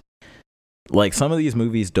want, like, some of these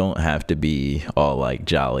movies don't have to be all like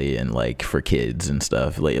jolly and like for kids and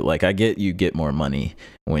stuff. Like I get you get more money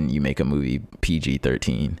when you make a movie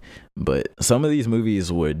PG-13, but some of these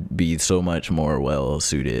movies would be so much more well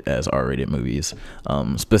suited as R-rated movies.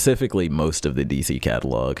 Specifically, most of the DC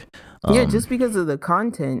catalog. Just because of the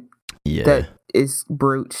content. Yeah. That is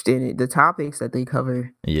broached in it, the topics that they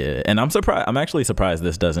cover. Yeah, and I'm actually surprised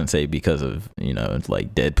this doesn't say because of,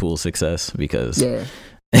 like Deadpool success, because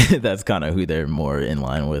that's kind of who they're more in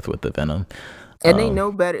line with the Venom. And they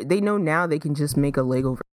know better. They know now they can just make a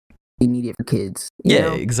Lego version. They need it for kids. You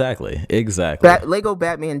know? Exactly. Lego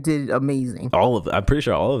Batman did amazing. I'm pretty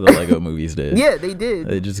sure all of the Lego movies did. Yeah, they did.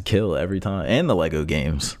 They just kill every time, and the Lego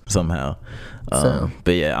games somehow.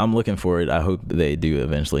 But yeah, I'm looking forward. I hope they do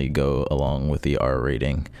eventually go along with the R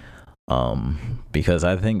rating, because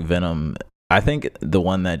I think Venom. I think the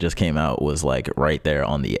one that just came out was like right there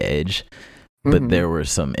on the edge, but there were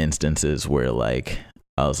some instances where like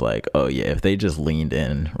I was like, oh yeah, if they just leaned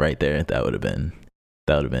in right there, that would have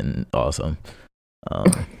been awesome.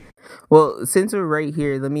 Well, since we're right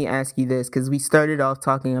here, let me ask you this, because we started off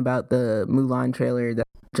talking about the Mulan trailer that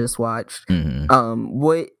I just watched.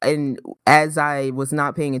 And as I was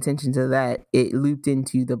not paying attention to that, it looped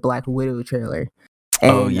into the Black Widow trailer.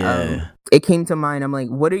 And, it came to mind. I'm like,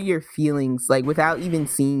 what are your feelings, like, without even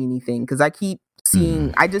seeing anything? Because I keep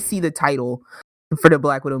seeing, I just see the title for the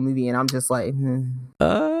Black Widow movie, and I'm just like,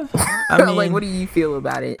 I mean, like, what do you feel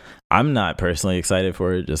about it? I'm not personally excited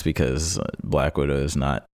for it, just because Black Widow is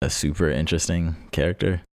not a super interesting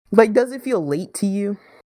character. Like, does it feel late to you?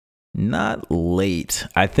 Not late.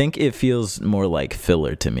 I think it feels more like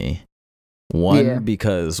filler to me.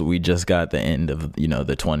 Because we just got the end of, the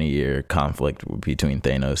 20-year conflict between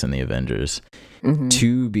Thanos and the Avengers.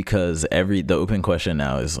 2, because the open question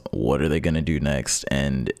now is, what are they going to do next?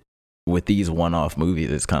 And with these one-off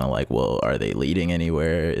movies, it's kind of like, well, are they leading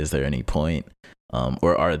anywhere? Is there any point?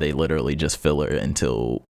 Or are they literally just filler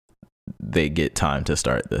until they get time to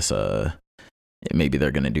start this? Maybe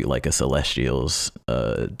they're gonna do like a Celestials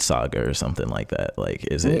saga or something like that. Like,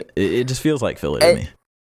 is it? It just feels like filler to me.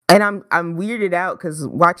 And I'm weirded out because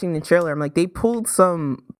watching the trailer, I'm like, they pulled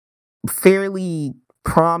some fairly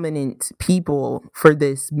prominent people for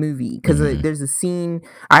this movie, because there's a scene,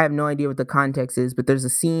 I have no idea what the context is, but there's a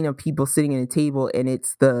scene of people sitting at a table, and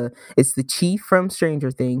it's the chief from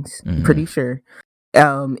Stranger Things, pretty sure.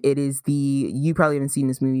 It is you probably haven't seen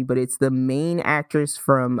this movie, but it's the main actress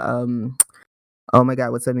from oh my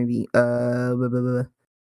god, what's that movie?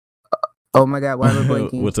 Oh my god, why am I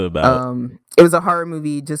blanking? What's it about? It was a horror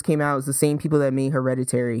movie, it just came out. It was the same people that made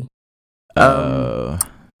Hereditary.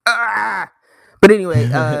 But anyway,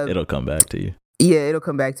 it'll come back to you. Yeah, it'll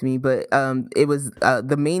come back to me. But it was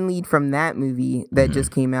the main lead from that movie that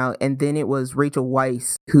just came out, and then it was Rachel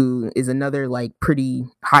Weisz, who is another like pretty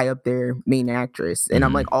high up there main actress. And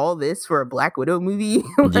I'm like, all this for a Black Widow movie?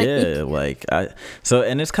 And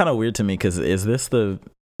it's kind of weird to me, because is this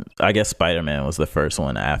I guess Spider-Man was the first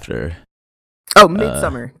one after. Oh,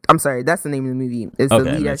 Midsommar. I'm sorry, that's the name of the movie. It's the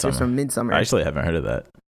lead actress from Midsommar. I actually haven't heard of that.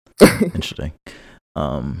 Interesting.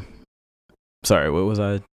 Sorry,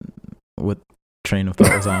 what train of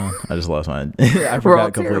thought was I on? I just lost mine. I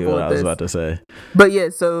forgot completely what I was about to say. But yeah,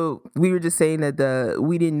 so we were just saying that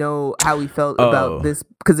we didn't know how we felt about this,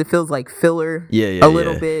 because it feels like filler a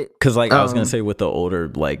little bit. Because like I was going to say, with the older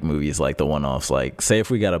like movies, like the one-offs, like say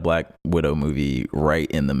if we got a Black Widow movie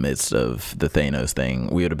right in the midst of the Thanos thing,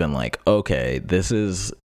 we would have been like, okay, this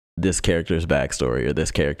is this character's backstory, or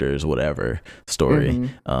this character's whatever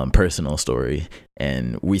story, personal story,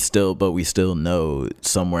 and we still know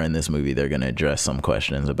somewhere in this movie they're going to address some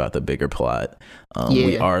questions about the bigger plot.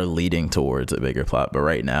 We are leading towards a bigger plot, but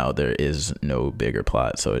right now there is no bigger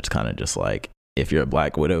plot, so it's kind of just like, if you're a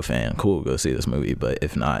Black Widow fan, cool, go see this movie, but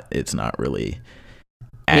if not, it's not really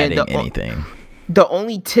adding anything. The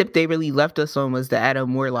only tip they really left us on was the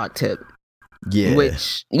Adam Warlock tip. Yeah,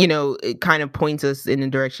 which it kind of points us in the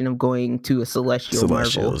direction of going to a Celestials,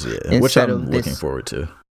 Marvel, which I'm looking forward to.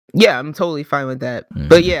 Yeah, I'm totally fine with that.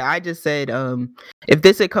 But yeah, I just said if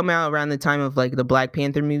this had come out around the time of like the Black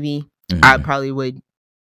Panther movie, I probably would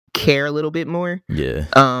care a little bit more. Yeah.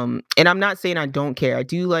 And I'm not saying I don't care. I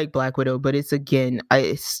do like Black Widow, but it's again,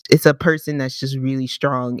 it's a person that's just really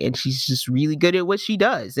strong and she's just really good at what she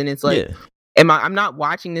does. And it's like, I'm not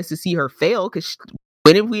watching this to see her fail, because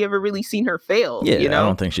when have we ever really seen her fail? Yeah, you know? I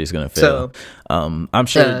don't think she's gonna fail. So, I'm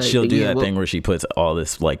sure she'll do that thing where she puts all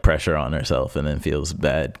this like pressure on herself and then feels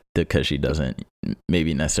bad because she doesn't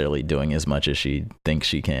maybe necessarily doing as much as she thinks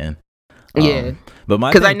she can. But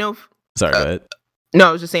because I know. Sorry, go ahead. No,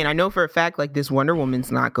 I was just saying, I know for a fact, like, this Wonder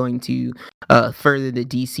Woman's not going to further the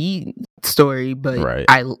DC story, but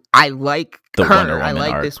I like her. I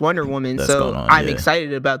like this Wonder Woman, so I'm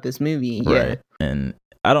excited about this movie. Yeah. Right. And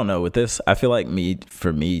I don't know, with this, I feel like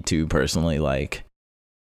for me too, personally, like,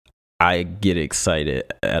 I get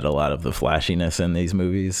excited at a lot of the flashiness in these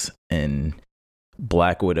movies, and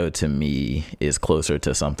Black Widow to me is closer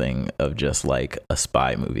to something of just like a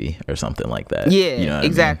spy movie or something like that. Yeah, you know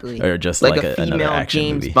exactly. I mean? Or just like a female another action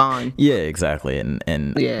James movie. Bond. Yeah, exactly. And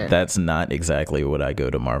that's not exactly what I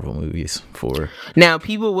go to Marvel movies for. Now,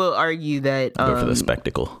 people will argue that I go for the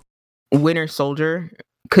spectacle. Winter Soldier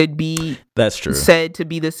could be said to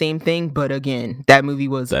be the same thing, but again, that movie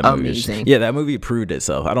was amazing. That movie proved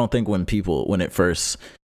itself. I don't think when it first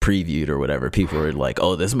previewed or whatever, people were like,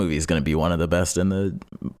 oh, this movie is going to be one of the best in the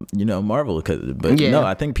Marvel, no,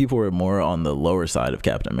 I think people were more on the lower side of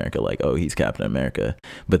Captain America, like, oh, he's Captain America,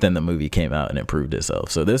 but then the movie came out and it proved itself.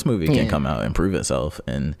 So this movie can come out and prove itself,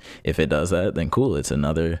 and if it does that, then cool, it's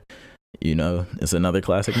another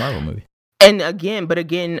classic Marvel movie. And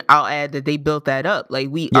again, I'll add that they built that up. Like,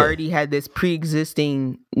 we already had this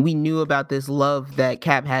pre-existing, we knew about this love that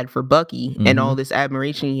Cap had for Bucky and all this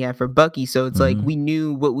admiration he had for Bucky. So it's like, we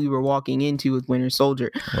knew what we were walking into with Winter Soldier.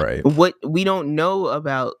 Right. What we don't know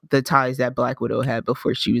about the ties that Black Widow had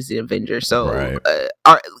before she was the Avenger. So,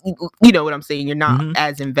 you know what I'm saying? You're not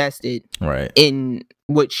as invested in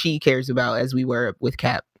what she cares about as we were with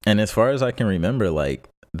Cap. And as far as I can remember, like,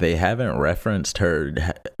 they haven't referenced her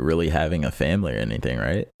really having a family or anything,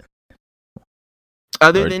 right?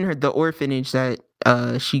 Other than the orphanage that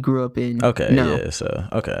she grew up in. Okay, no. yeah, so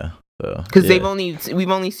because we've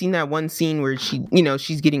only seen that one scene where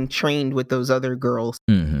she's getting trained with those other girls,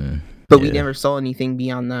 but we never saw anything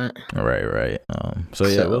beyond that. Right.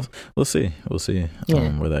 We'll see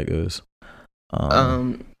where that goes.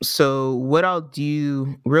 So what I'll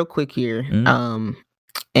do real quick here,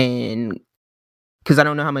 and because I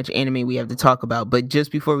don't know how much anime we have to talk about, but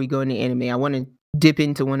just before we go into anime, I want to dip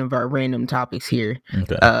into one of our random topics here,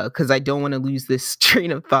 because I don't want to lose this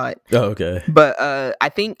train of thought. Oh, okay. But I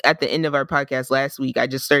think at the end of our podcast last week, I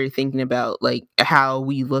just started thinking about like how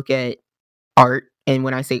we look at art, and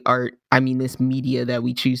when I say art, I mean this media that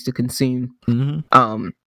we choose to consume.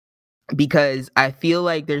 Because I feel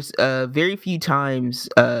like there's very few times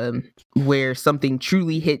where something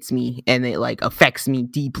truly hits me and it like affects me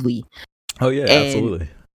deeply. Oh yeah, absolutely.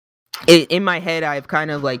 In my head, I've kind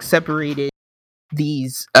of like separated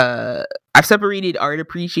these. I've separated art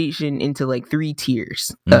appreciation into like 3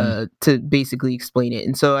 tiers to basically explain it.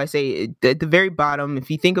 And so I say at the very bottom, if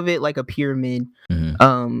you think of it like a pyramid,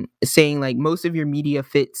 saying like most of your media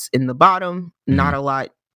fits in the bottom, not a lot,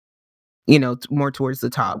 more towards the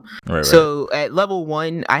top. So at level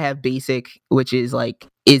 1, I have basic, which is like,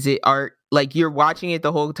 is it art? Like, you're watching it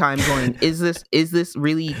the whole time going, is this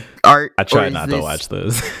really art? I try not to watch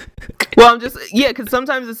those. Well, I'm just, because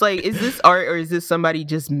sometimes it's like, is this art or is this somebody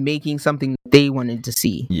just making something they wanted to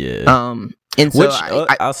see? Yeah. And so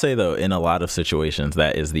I'll say though, in a lot of situations,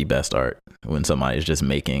 that is the best art, when somebody's just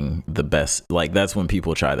making the best. Like, that's when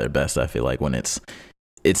people try their best. I feel like when it's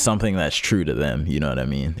something that's true to them, you know what I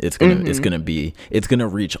mean? It's gonna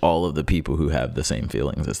reach all of the people who have the same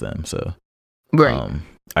feelings as them. So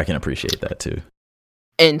I can appreciate that too.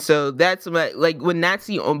 And so that's like when that's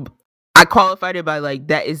I qualified it by like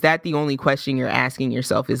that. Is that the only question you're asking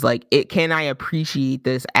yourself? Is like, can I appreciate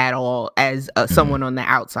this at all as someone on the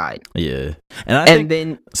outside? Yeah,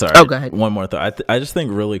 then sorry. Oh, go ahead. One more thought. I just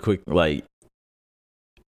think really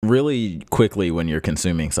quickly when you're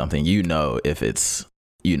consuming something, if it's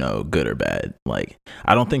good or bad. Like,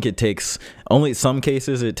 I don't think it takes, only some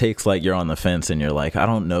cases it takes like you're on the fence and you're like, I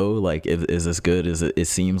don't know, like, is this good? It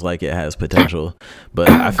seems like it has potential,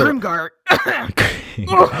 but I feel Grimgar.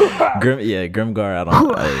 Grimgar.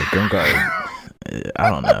 I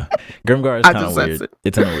don't know. Grimgar is kind of weird.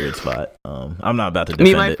 It's in a weird spot. I'm not about to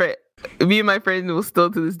defend me and my friend will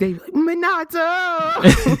still to this day be like,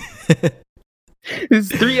 Minato.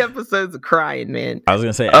 There's 3 episodes of crying, man. I was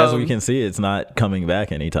gonna say, as we can see, it's not coming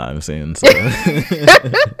back anytime soon. So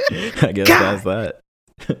I guess that's that.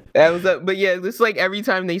 That was but yeah, it's like every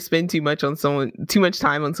time they spend too much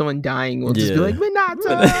time on someone dying, we'll just be like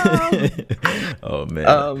Minato. Oh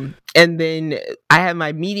man. And then I have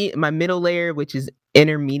my middle layer, which is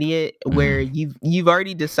intermediate, where you've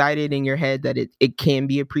already decided in your head that it can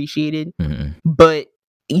be appreciated, but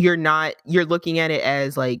you're looking at it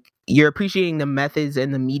as like you're appreciating the methods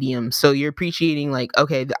and the medium. So you're appreciating like,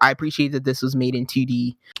 okay, I appreciate that this was made in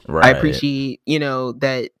 2D. Right. I appreciate,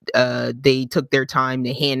 that they took their time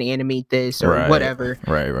to hand animate this or whatever.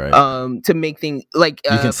 Right. To make things like,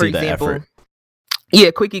 you can for see example, the effort. Yeah,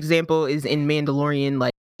 a quick example is in Mandalorian,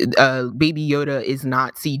 like Baby Yoda is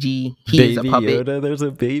not CG. He is a puppet. Baby Yoda, there's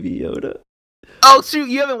a Baby Yoda. Oh shoot,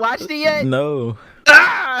 you haven't watched it yet? No.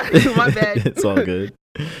 My bad. It's all good.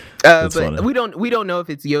 But funny. we don't know if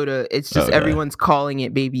it's Yoda. It's just everyone's calling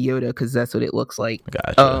it Baby Yoda because that's what it looks like.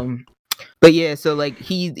 Gotcha. But yeah, so like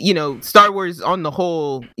he, Star Wars on the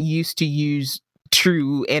whole used to use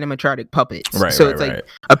true animatronic puppets. Right. So it's like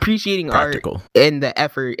appreciating practical art and the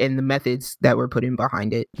effort and the methods that were put in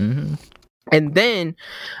behind it. Mm-hmm. And then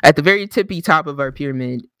at the very tippy top of our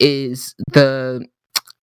pyramid is the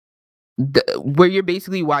where you're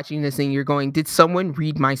basically watching this thing, you're going, did someone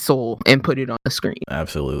read my soul and put it on the screen?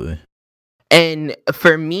 Absolutely. And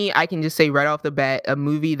for me, I can just say right off the bat, a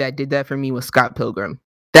movie that did that for me was Scott Pilgrim.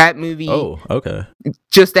 That movie,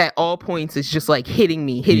 just at all points, is just like hitting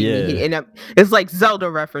me, and it's like Zelda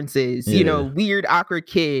references, weird awkward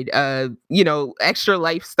kid, extra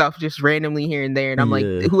life stuff, just randomly here and there, and I'm like,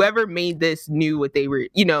 whoever made this knew what they were,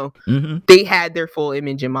 they had their full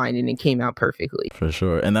image in mind, and it came out perfectly. For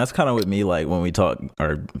sure, and that's kind of with me, like when we talk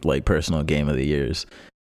our like personal game of the years.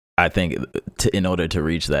 I think in order to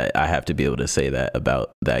reach that, I have to be able to say that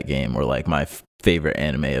about that game, or like my favorite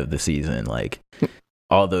anime of the season, like.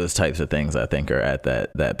 All those types of things I think are at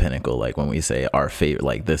that pinnacle. Like when we say our favorite,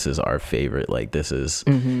 like this is our favorite, like this is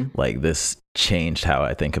like this changed how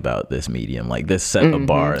I think about this medium. Like this set a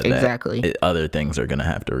bar that other things are gonna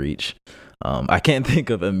have to reach. I can't think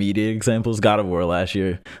of immediate examples. God of War last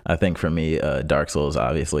year, I think for me, Dark Souls.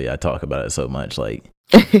 Obviously, I talk about it so much. Like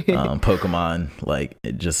Pokemon, like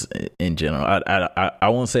it just in general. I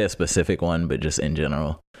won't say a specific one, but just in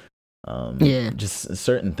general. Just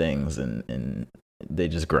certain things and they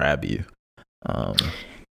just grab you.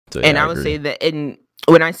 And I would say that, and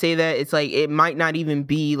when I say that, it's like it might not even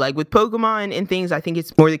be like with Pokemon and things. I think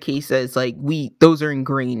it's more the case that it's like those are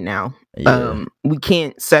ingrained now. We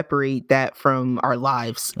can't separate that from our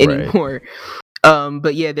lives anymore.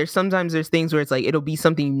 But yeah, there's things where it's like it'll be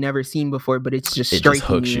something you've never seen before, but it's just striking just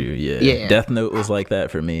hooks you. Yeah. Death Note was like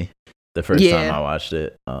that for me the first time I watched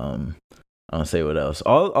it. I don't say what else.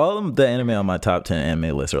 All of the anime on my top 10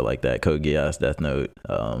 anime list are like that. Code Geass, Death Note.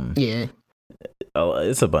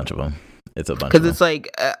 It's a bunch of them. Because it's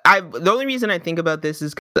like the only reason I think about this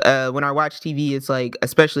is when I watch TV, it's like,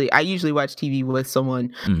 especially I usually watch TV with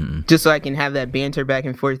someone just so I can have that banter back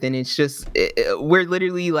and forth, and it's just we're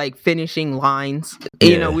literally like finishing lines.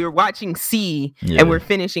 We were watching C and we're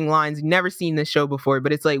finishing lines. We've never seen this show before,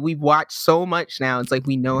 but it's like we've watched so much now. It's like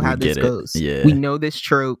we know how this goes. We know this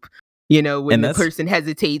trope. When the person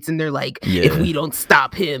hesitates and they're like, if we don't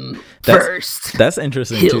stop him first, that's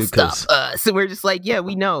interesting he'll too. Stop us. So we're just like,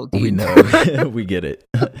 we know, dude. We know, we get it.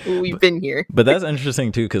 We've been here. But that's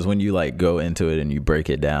interesting too, because when you like go into it and you break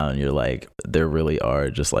it down, you're like, there really are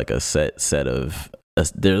just like a set of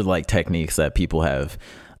there's like techniques that people have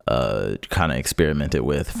kind of experimented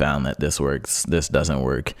with, found that this works, this doesn't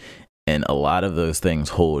work, and a lot of those things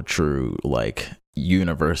hold true, like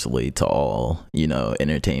universally to all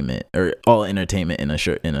entertainment, or all entertainment in a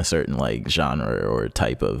certain like genre or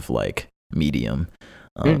type of like medium.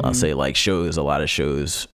 I'll say like shows, a lot of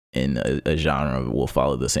shows in a genre will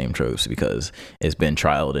follow the same tropes because it's been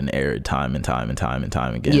trialed and errored time and time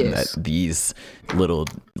again. That these little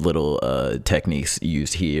techniques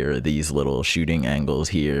used here, these little shooting angles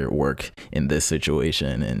here work in this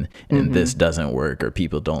situation, and this doesn't work, or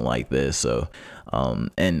people don't like this. So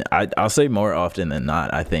and I'll say more often than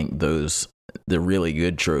not, I think the really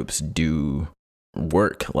good tropes do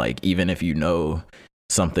work. Like even if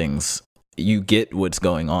something's, you get what's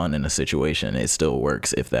going on in a situation, it still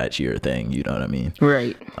works if that's your thing. You know what I mean?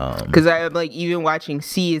 Right. Because I like, even watching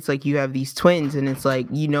C, it's like you have these twins, and it's like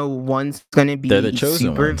one's gonna be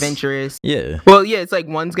super adventurous. Well, it's like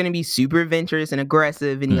one's gonna be super adventurous and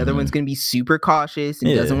aggressive, and the other one's gonna be super cautious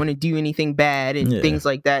and doesn't want to do anything bad and things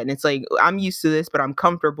like that. And it's like, I'm used to this, but I'm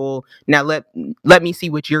comfortable now. Let me see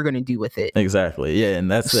what you're gonna do with it. Exactly. Yeah, and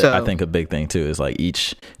that's I think a big thing too is like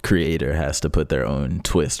each creator has to put their own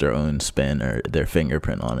twist, their own spin, or their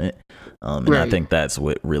fingerprint on it, and I think that's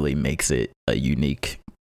what really makes it a unique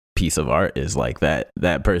piece of art is like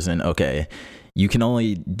that person, okay, you can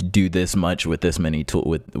only do this much with this many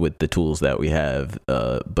with the tools that we have,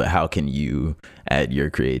 but how can you add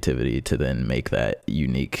your creativity to then make that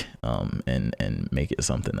unique, and make it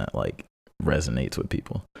something that like resonates with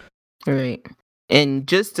people. Right. And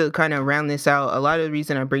just to kind of round this out, a lot of the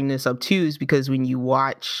reason I bring this up too is because when you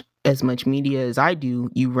watch as much media as I do,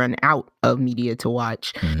 you run out of media to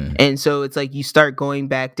watch. Mm-hmm. And so it's like you start going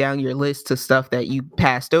back down your list to stuff that you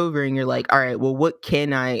passed over, and you're like, all right, well, what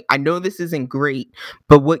can I know this isn't great,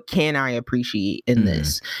 but what can I appreciate in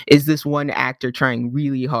this? Is this one actor trying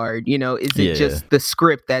really hard? You know, is it just the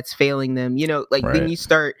script that's failing them? You know, like then you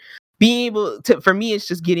start being able to, for me, it's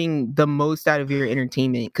just getting the most out of your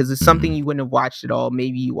entertainment, because it's something you wouldn't have watched at all.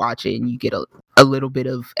 Maybe you watch it and you get a little bit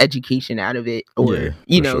of education out of it, or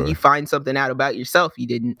you know, you find something out about yourself you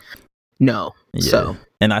didn't know. So,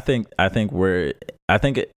 and I think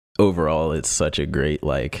overall it's such a great,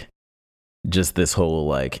 like, just this whole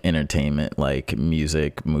like entertainment, like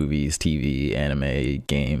music, movies, TV, anime,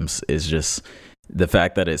 games, is just the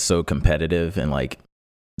fact that it's so competitive, and like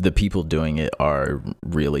the people doing it are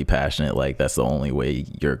really passionate. Like that's the only way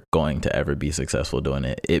you're going to ever be successful doing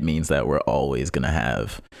it. It means that we're always going to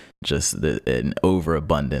have just an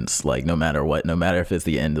overabundance. Like no matter if it's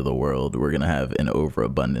the end of the world, we're going to have an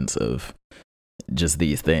overabundance of just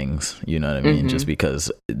these things, you know what I mean? Just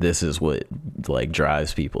because this is what like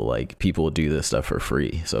drives people. Like people do this stuff for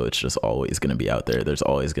free, so it's just always going to be out there. There's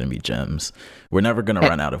always going to be gems. We're never going to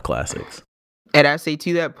run out of classics. And I say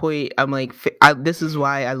to that point, I'm like, this is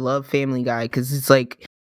why I love Family Guy, because it's like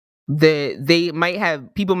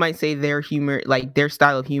people might say their humor, like their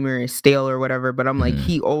style of humor is stale or whatever, but I'm like,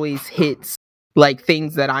 he always hits like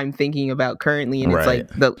things that I'm thinking about currently. And it's like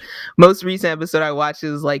the most recent episode I watched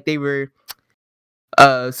is like they were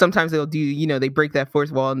sometimes they'll do, you know, they break that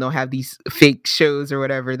fourth wall and they'll have these fake shows or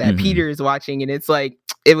whatever that Peter is watching, and it's like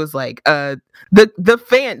it was like the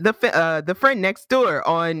friend next door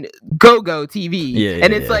on GoGo TV,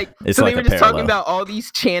 and it's like it's so like they were just talking about all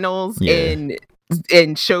these channels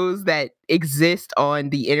and shows that exist on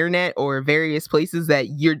the internet or various places that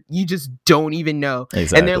you just don't even know.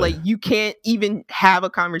 And they're like, you can't even have a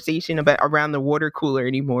conversation around the water cooler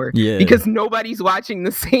anymore because nobody's watching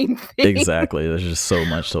the same thing. Exactly. There's just so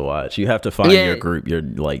much to watch. You have to find your group, your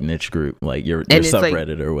like niche group, like your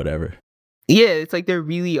subreddit or whatever. Yeah, it's like there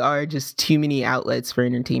really are just too many outlets for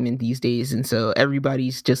entertainment these days, and so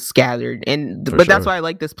everybody's just scattered. But that's why I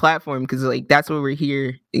like this platform, because like that's why we're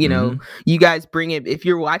here. You know, you guys bring it. If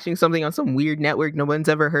you're watching something on some weird network no one's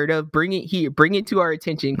ever heard of, bring it here, bring it to our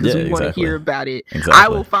attention, because we want to hear about it. I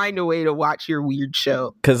will find a way to watch your weird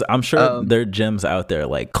show, because I'm sure there are gems out there,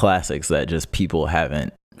 like classics that just people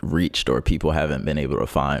haven't reached or people haven't been able to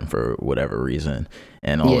find for whatever reason,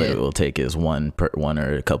 and all it will take is one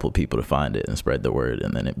or a couple people to find it and spread the word,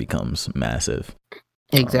 and then it becomes massive.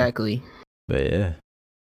 Exactly. But yeah,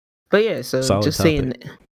 so solid just topic. Saying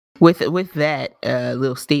with that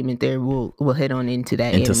little statement there, we'll head on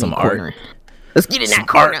into some corner. Art. Let's get in some that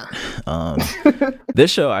corner. This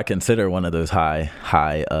show I consider one of those high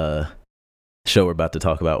show we're about to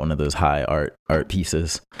talk about, one of those high art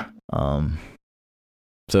pieces.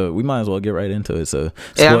 So we might as well get right into it. So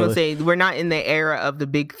I'm gonna say we're not in the era of the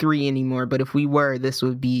big three anymore, but if we were, this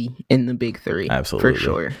would be in the big three. Absolutely. For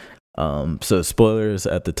sure. So spoilers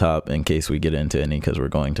at the top in case we get into any, because we're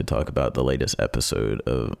going to talk about the latest episode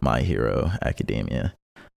of My Hero Academia.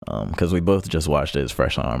 Because we both just watched it, it's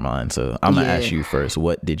fresh on our mind. So I'm gonna ask you first,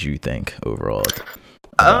 what did you think overall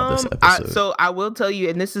about this episode? So I will tell you,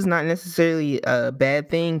 and this is not necessarily a bad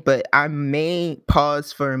thing, but I may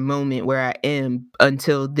pause for a moment where I am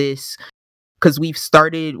until this, because we've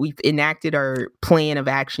enacted our plan of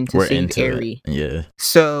action to save Eri. Yeah.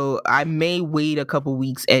 So I may wait a couple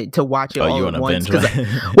weeks to watch it all at once.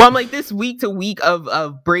 Well, I'm like, this week to week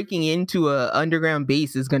of breaking into a underground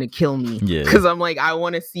base is gonna kill me. Yeah. Because I'm like, I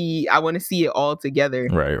want to see it all together.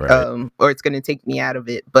 Right. Or it's gonna take me out of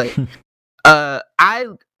it. But I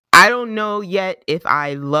don't know yet if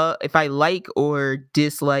I like or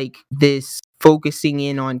dislike this focusing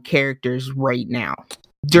in on characters right now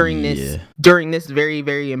during this very,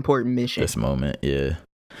 very important mission. This moment, yeah.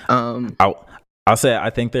 I'll say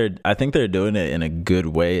I think they're doing it in a good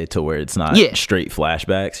way to where it's not straight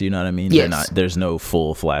flashbacks. You know what I mean? Yes. There's no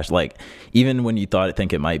full flash. Like even when you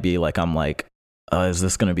think it might be, like I'm like, is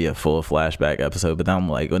this going to be a full flashback episode? But then I'm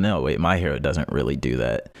like, well, no, wait, My Hero doesn't really do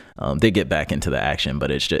that. They get back into the action,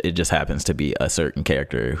 but it just happens to be a certain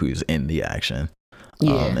character who's in the action.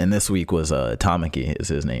 Yeah. And this week was Tamaki is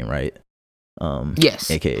his name, right?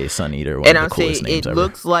 Yes. AKA Sun Eater. And I'll say it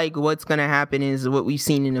looks like what's going to happen is what we've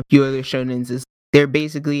seen in a few other shonens is they're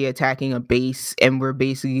basically attacking a base, and we're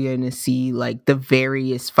basically going to see like the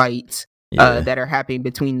various fights that are happening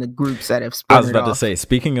between the groups that have split. I was about to say,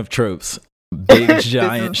 speaking of tropes, big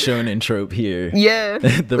giant shonen trope here. Yeah,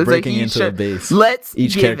 the breaking into a base.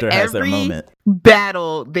 Each character has their moment.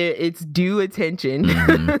 Battle, it's due attention.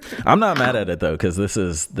 I'm not mad at it though, because this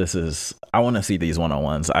is I want to see these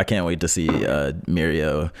one-on-ones. I can't wait to see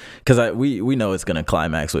Mirio, because we know it's gonna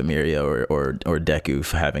climax with Mirio or Deku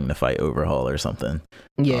having to fight Overhaul or something.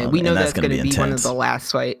 Yeah, we know that's gonna be intense. one of the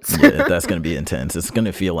last fights. Yeah, that's gonna be intense. It's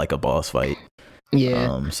gonna feel like a boss fight.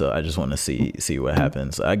 Yeah. So I just want to see what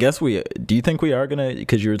happens. I guess do you think we are gonna,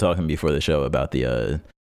 because you were talking before the show about the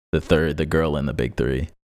girl in the big three.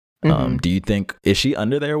 Do you think, is she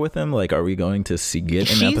under there with him? Like, are we going to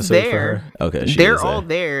get an episode there. For her? Okay, they're all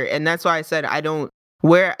there, and that's why I said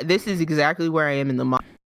this is exactly where I am in the manga,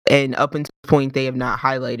 and up until this point they have not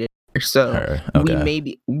highlighted her. So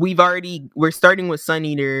okay. we're starting with Sun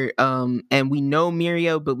Eater, and we know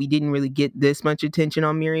Mirio, but we didn't really get this much attention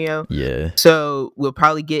on Mirio. Yeah. So we'll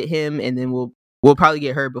probably get him, and then we'll probably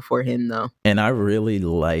get her before him, though. And I really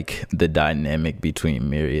like the dynamic between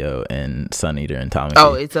Mirio and Sun Eater and Tamaki.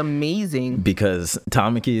 Oh, it's amazing. Because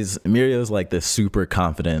Mirio's like this super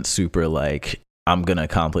confident, super like, I'm going to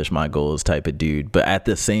accomplish my goals type of dude. But at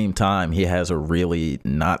the same time, he has a really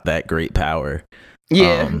not that great power.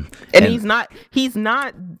 Yeah. And he's not,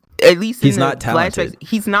 at least he's not talented.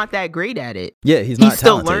 He's not that great at it. Yeah, he's not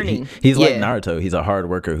still talented. Learning. He's like Naruto. He's a hard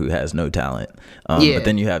worker who has no talent. But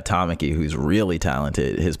then you have Tamaki, who's really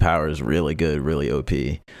talented. His power is really good, really OP.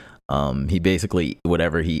 He basically,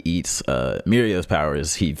 whatever he eats, Mirio's power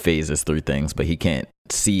is he phases through things, but he can't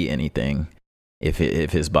see anything if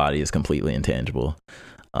his body is completely intangible.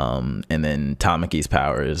 And then Tamaki's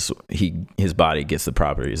power is his body gets the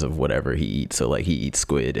properties of whatever he eats. So like he eats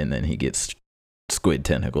squid, and then he gets squid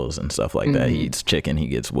tentacles and stuff like that. He eats chicken, he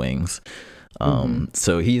gets wings.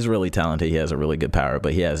 So he's really talented. He has a really good power,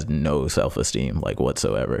 but he has no self-esteem like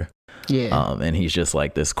whatsoever. Yeah. And he's just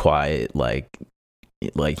like this quiet, like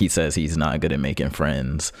he says he's not good at making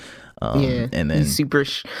friends. And then he's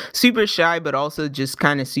super shy, but also just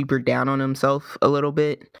kind of super down on himself a little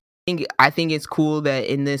bit. I think it's cool that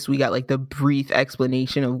in this we got like the brief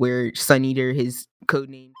explanation of where Sun Eater, his code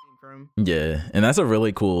name, came from. Yeah, and that's a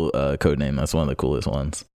really cool code name. That's one of the coolest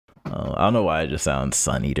ones. I don't know why it just sounds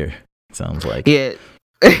Sun Eater. It sounds like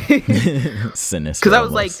sinister. Because I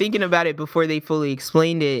was like thinking about it before they fully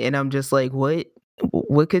explained it, and I'm just like,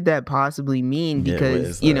 what could that possibly mean?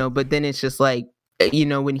 Because but then it's just like,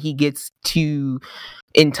 when he gets to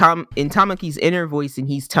in Tamaki's inner voice, and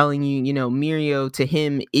he's telling you, Mirio to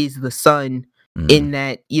him is the sun, in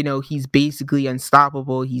that, he's basically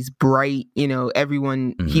unstoppable. He's bright,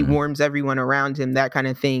 everyone, he warms everyone around him, that kind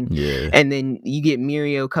of thing. Yeah. And then you get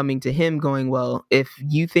Mirio coming to him going, well, if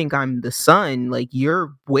you think I'm the sun, like,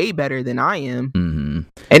 you're way better than I am.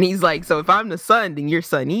 And he's like, so if I'm the sun, then you're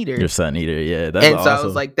Sun Eater. You're Sun Eater, yeah. That's awesome. So I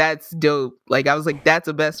was like, that's dope. Like, I was like, that's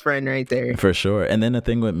a best friend right there. For sure. And then the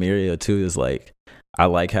thing with Mirio too is like, I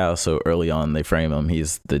like how so early on they frame him,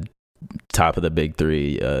 he's the top of the big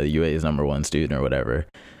three, UA's number one student or whatever,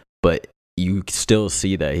 but you still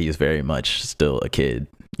see that he's very much still a kid.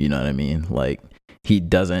 You know what I mean? Like, he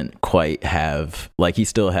doesn't quite have, like, he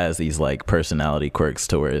still has these like personality quirks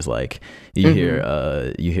to where it's like you hear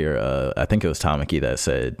I think it was Tamaki that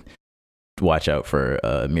said, watch out for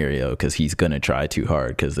Mirio, because he's gonna try too hard,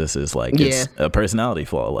 because this is like it's a personality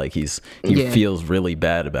flaw. Like he feels really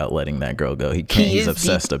bad about letting that girl go. He's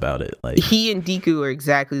obsessed about it. Like, he and Deku are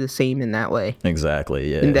exactly the same in that way.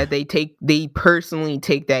 Exactly, yeah. And that they personally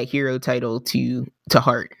take that hero title to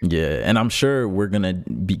heart. Yeah, and I'm sure we're gonna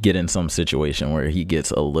get in some situation where he gets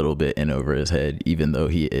a little bit in over his head, even though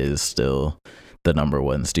he is still the number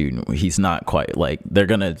one student. He's not quite, like, they're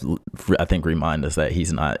gonna, I think, remind us that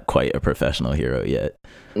he's not quite a professional hero yet.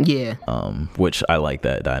 Yeah. Which I like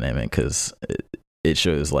that dynamic, because it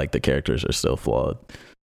shows like the characters are still flawed.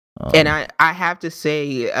 And I have to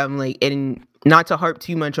say, like, and not to harp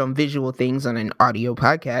too much on visual things on an audio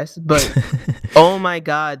podcast, but oh my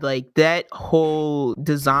god, like, that whole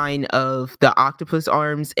design of the octopus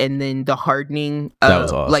arms and then the hardening, that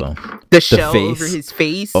was awesome. Like the shell over his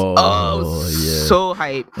face. So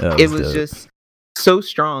hype. It was dope. Just so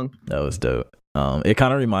strong. That was dope. It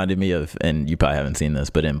kind of reminded me of, and you probably haven't seen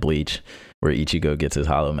this, but in Bleach, where Ichigo gets his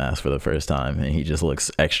hollow mask for the first time, and he just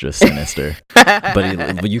looks extra sinister.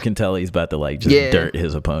 but you can tell he's about to like just dirt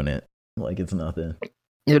his opponent like it's nothing.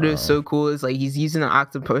 It is so cool. It's like he's using the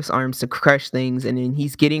octopus arms to crush things, and then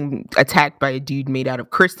he's getting attacked by a dude made out of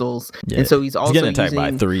crystals. Yeah. And so he's also getting attacked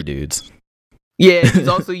by 3 dudes. Yeah, he's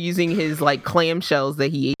also using his like clam shells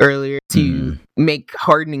that he ate earlier to make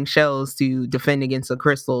hardening shells to defend against the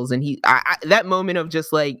crystals. And that moment of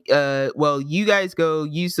just like, well, you guys go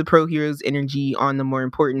use the pro hero's energy on the more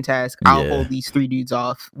important task. I'll hold these 3 dudes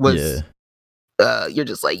off. You're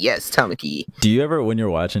just like, yes, Tamaki. Do you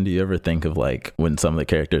ever think of like when some of the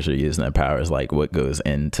characters are using their powers, like what goes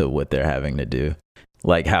into what they're having to do,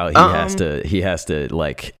 like how he has to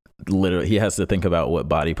like literally he has to think about what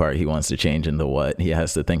body part he wants to change into what. He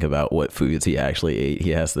has to think about what foods he actually ate.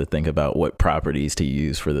 He has to think about what properties to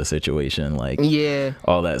use for the situation. Like,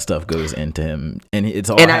 all that stuff goes into him, and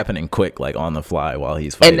it's all happening quick, like on the fly while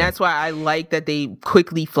he's fighting. And that's why I like that they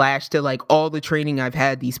quickly flash to like all the training I've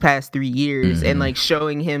had these past 3 years, and like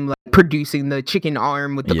showing him like producing the chicken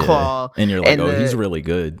arm with the claw, and you're like, he's really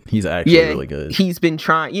good. He's actually really good. He's been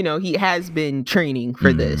trying, he has been training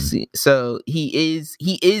for this, so he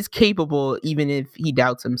is capable, even if he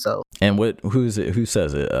doubts himself. And who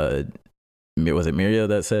says it? Was it Mirio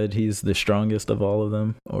that said he's the strongest of all of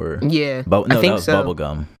them? Or I think that was so.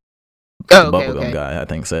 Bubblegum. Bubblegum guy, I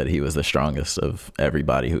think, said he was the strongest of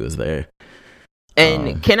everybody who was there.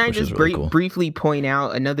 And can I just really cool. briefly point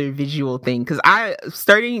out another visual thing? Because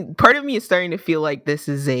part of me is starting to feel like this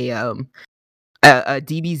is a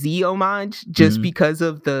DBZ homage, just because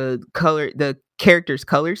of the character's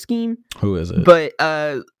color scheme. Who is it? But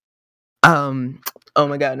oh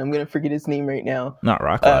my god, I'm gonna forget his name right now. Not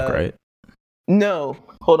Rocklock, right? No,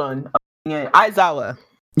 hold on. Aizawa.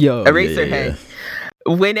 Eraserhead.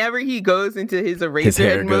 Whenever he goes into his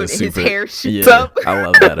Eraserhead mode, his hair shoots up. I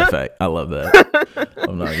love that effect. I love that.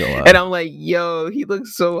 I'm not gonna lie. And I'm like, yo, he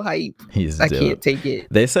looks so hype. I can't take it.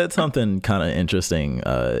 They said something kind of interesting.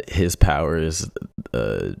 His power is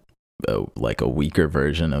like a weaker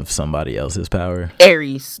version of somebody else's power.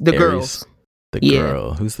 Ares, the girl. The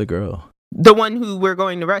girl. Who's the girl? The one who we're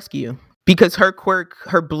going to rescue. Because her quirk,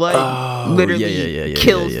 her blood literally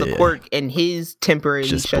kills the quirk, and his temporarily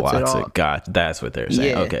just shuts blocks it off. God, that's what they're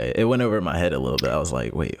saying. Okay, it went over my head a little bit. I was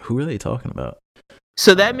like, wait, who are they talking about?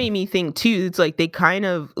 So that made me think too. It's like they kind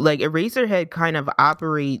of like Eraserhead kind of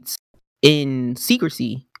operates in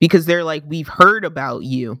secrecy because they're like, we've heard about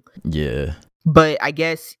you. Yeah. But I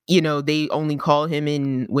guess, they only call him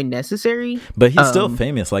in when necessary. But he's still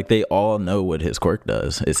famous. Like, they all know what his quirk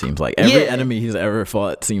does, it seems like. Every enemy he's ever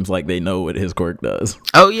fought seems like they know what his quirk does.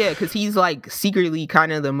 Oh, yeah, because he's, like, secretly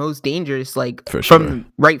kind of the most dangerous, like,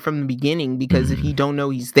 right from the beginning. Because if you don't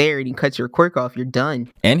know he's there and he cuts your quirk off, you're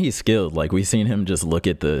done. And he's skilled. Like, we've seen him just look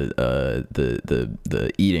at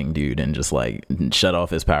the eating dude and just, like, shut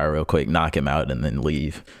off his power real quick, knock him out, and then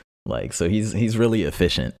leave. Like, so he's really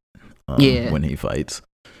efficient. When he fights,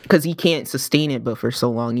 because he can't sustain it but for so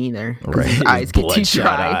long either, right? His eyes get too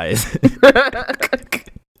dry. Eyes.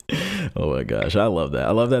 Oh my gosh, I love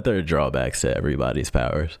that there are drawbacks to everybody's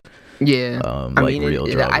powers. Real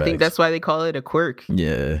drawbacks. I think that's why they call it a quirk.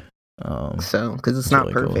 Because it's not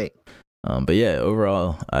really perfect. Cool. But yeah,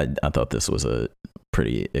 overall I thought this was a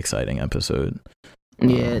pretty exciting episode.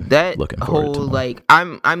 That whole like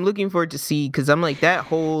I'm looking forward to see, because I'm like that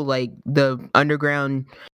whole like the underground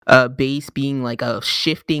base being like a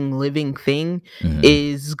shifting living thing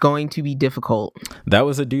is going to be difficult. That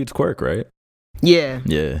was a dude's quirk, right? And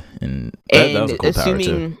that was a cool power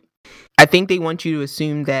too. I think they want you to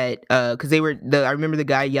assume that because I remember the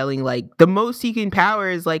guy yelling like the most he can power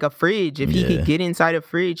is like a fridge. If he could get inside a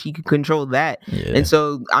fridge, he could control that. And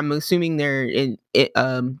so I'm assuming they're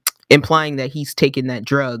implying that he's taken that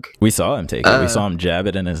drug. We saw him take it. We saw him jab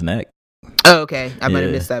it in his neck. Oh, okay. I might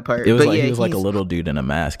have missed that part. It was he was like a little dude in a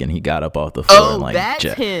mask, and he got up off the floor and like that's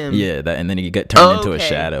him. Yeah, and then he got turned into a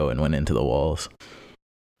shadow and went into the walls.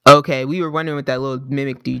 Okay, we were wondering what that little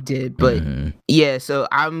mimic dude did, but so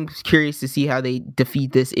I'm curious to see how they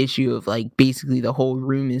defeat this issue of like basically the whole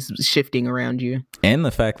room is shifting around you. And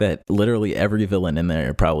the fact that literally every villain in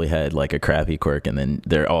there probably had like a crappy quirk, and then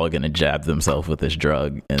they're all gonna jab themselves with this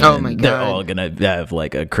drug, and my God, they're all gonna have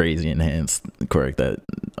like a crazy enhanced quirk that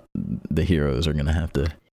the heroes are gonna have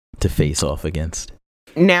to face off against.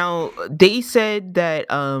 Now they said that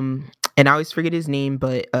and I always forget his name,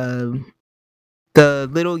 but the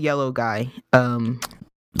little yellow guy, the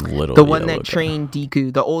one that trained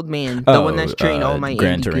Deku, the old man, the one that's trained All Might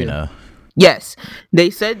Gran and Deku. Torino. Yes, they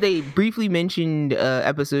said they briefly mentioned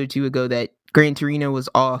episode 2 ago that Gran Torino was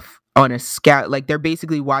off on a scout. Like they're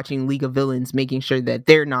basically watching League of Villains, making sure that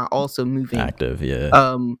they're not also moving active.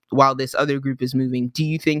 While this other group is moving. Do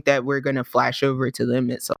you think that we're gonna flash over to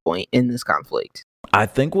them at some point in this conflict? I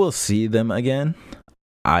think we'll see them again.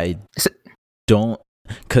 I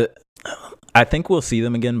think we'll see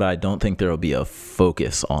them again, but I don't think there will be a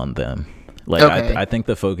focus on them. Like, Okay. I think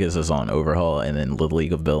the focus is on Overhaul, and then the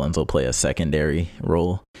League of Villains will play a secondary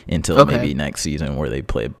role until maybe next season where they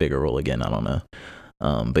play a bigger role again. I don't know.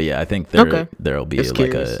 But yeah, I think there'll be Just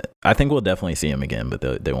like curious. I think we'll definitely see him again,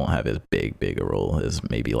 but they won't have as big a role as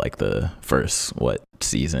maybe like the first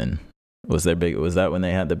season was their big. Was that when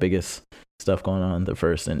they had the biggest stuff going on? The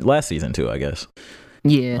first and last season too, I guess.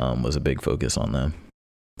 Yeah. Was a big focus on them.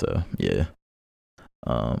 So yeah.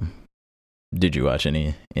 Did you watch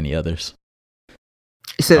any others?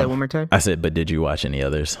 Say that one more time. I said, but did you watch any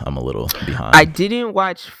others? I'm a little behind. I didn't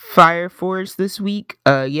watch Fire Force this week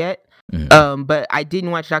yet. Mm-hmm. But I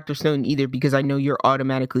didn't watch Dr. Stone either because I know you're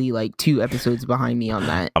automatically like 2 episodes behind me on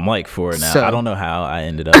that. I'm like 4 now. So. I don't know how I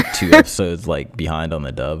ended up 2 episodes like behind on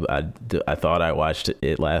the dub. I thought I watched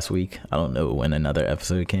it last week. I don't know when another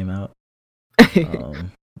episode came out.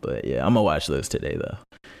 But yeah, I'm gonna watch those today though.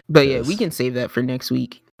 But yeah, we can save that for next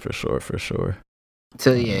week. For sure.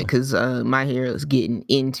 So yeah, because My Hero's getting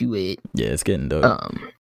into it. Yeah, it's getting dope.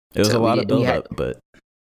 It was a lot of build up, but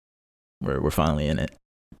we're finally in it.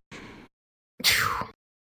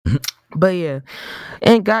 But yeah,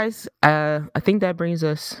 and guys, I think that brings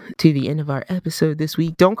us to the end of our episode this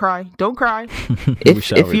week. Don't cry.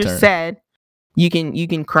 If you're sad, you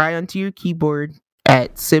can cry onto your keyboard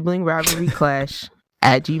at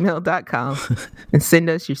siblingrivalryclash@gmail.com and send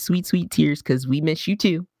us your sweet tears because we miss you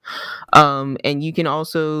too. And you can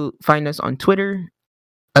also find us on Twitter.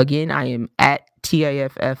 Again, I am at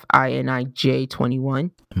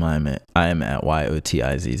TIFFINIJ21. I am at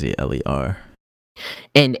YOTIZZLER.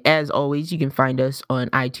 And as always, you can find us on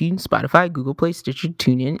iTunes, Spotify, Google Play, Stitcher,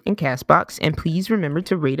 TuneIn, and Castbox. And please remember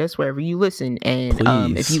to rate us wherever you listen. And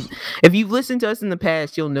if you've listened to us in the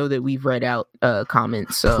past, you'll know that we've read out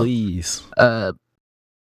comments. So please,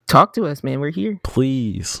 talk to us, man. We're here.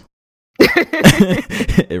 Please.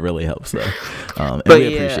 It really helps though. And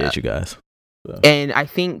we appreciate you guys. So. And I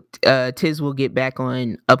think Tiz will get back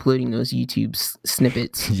on uploading those YouTube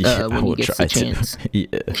snippets when he gets the chance. Yeah.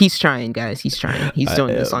 He's trying, guys. He's trying. He's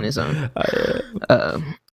doing this on his own.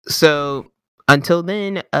 So until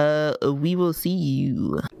then, we will see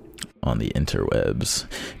you on the interwebs.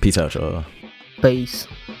 Peace out, y'all. Peace.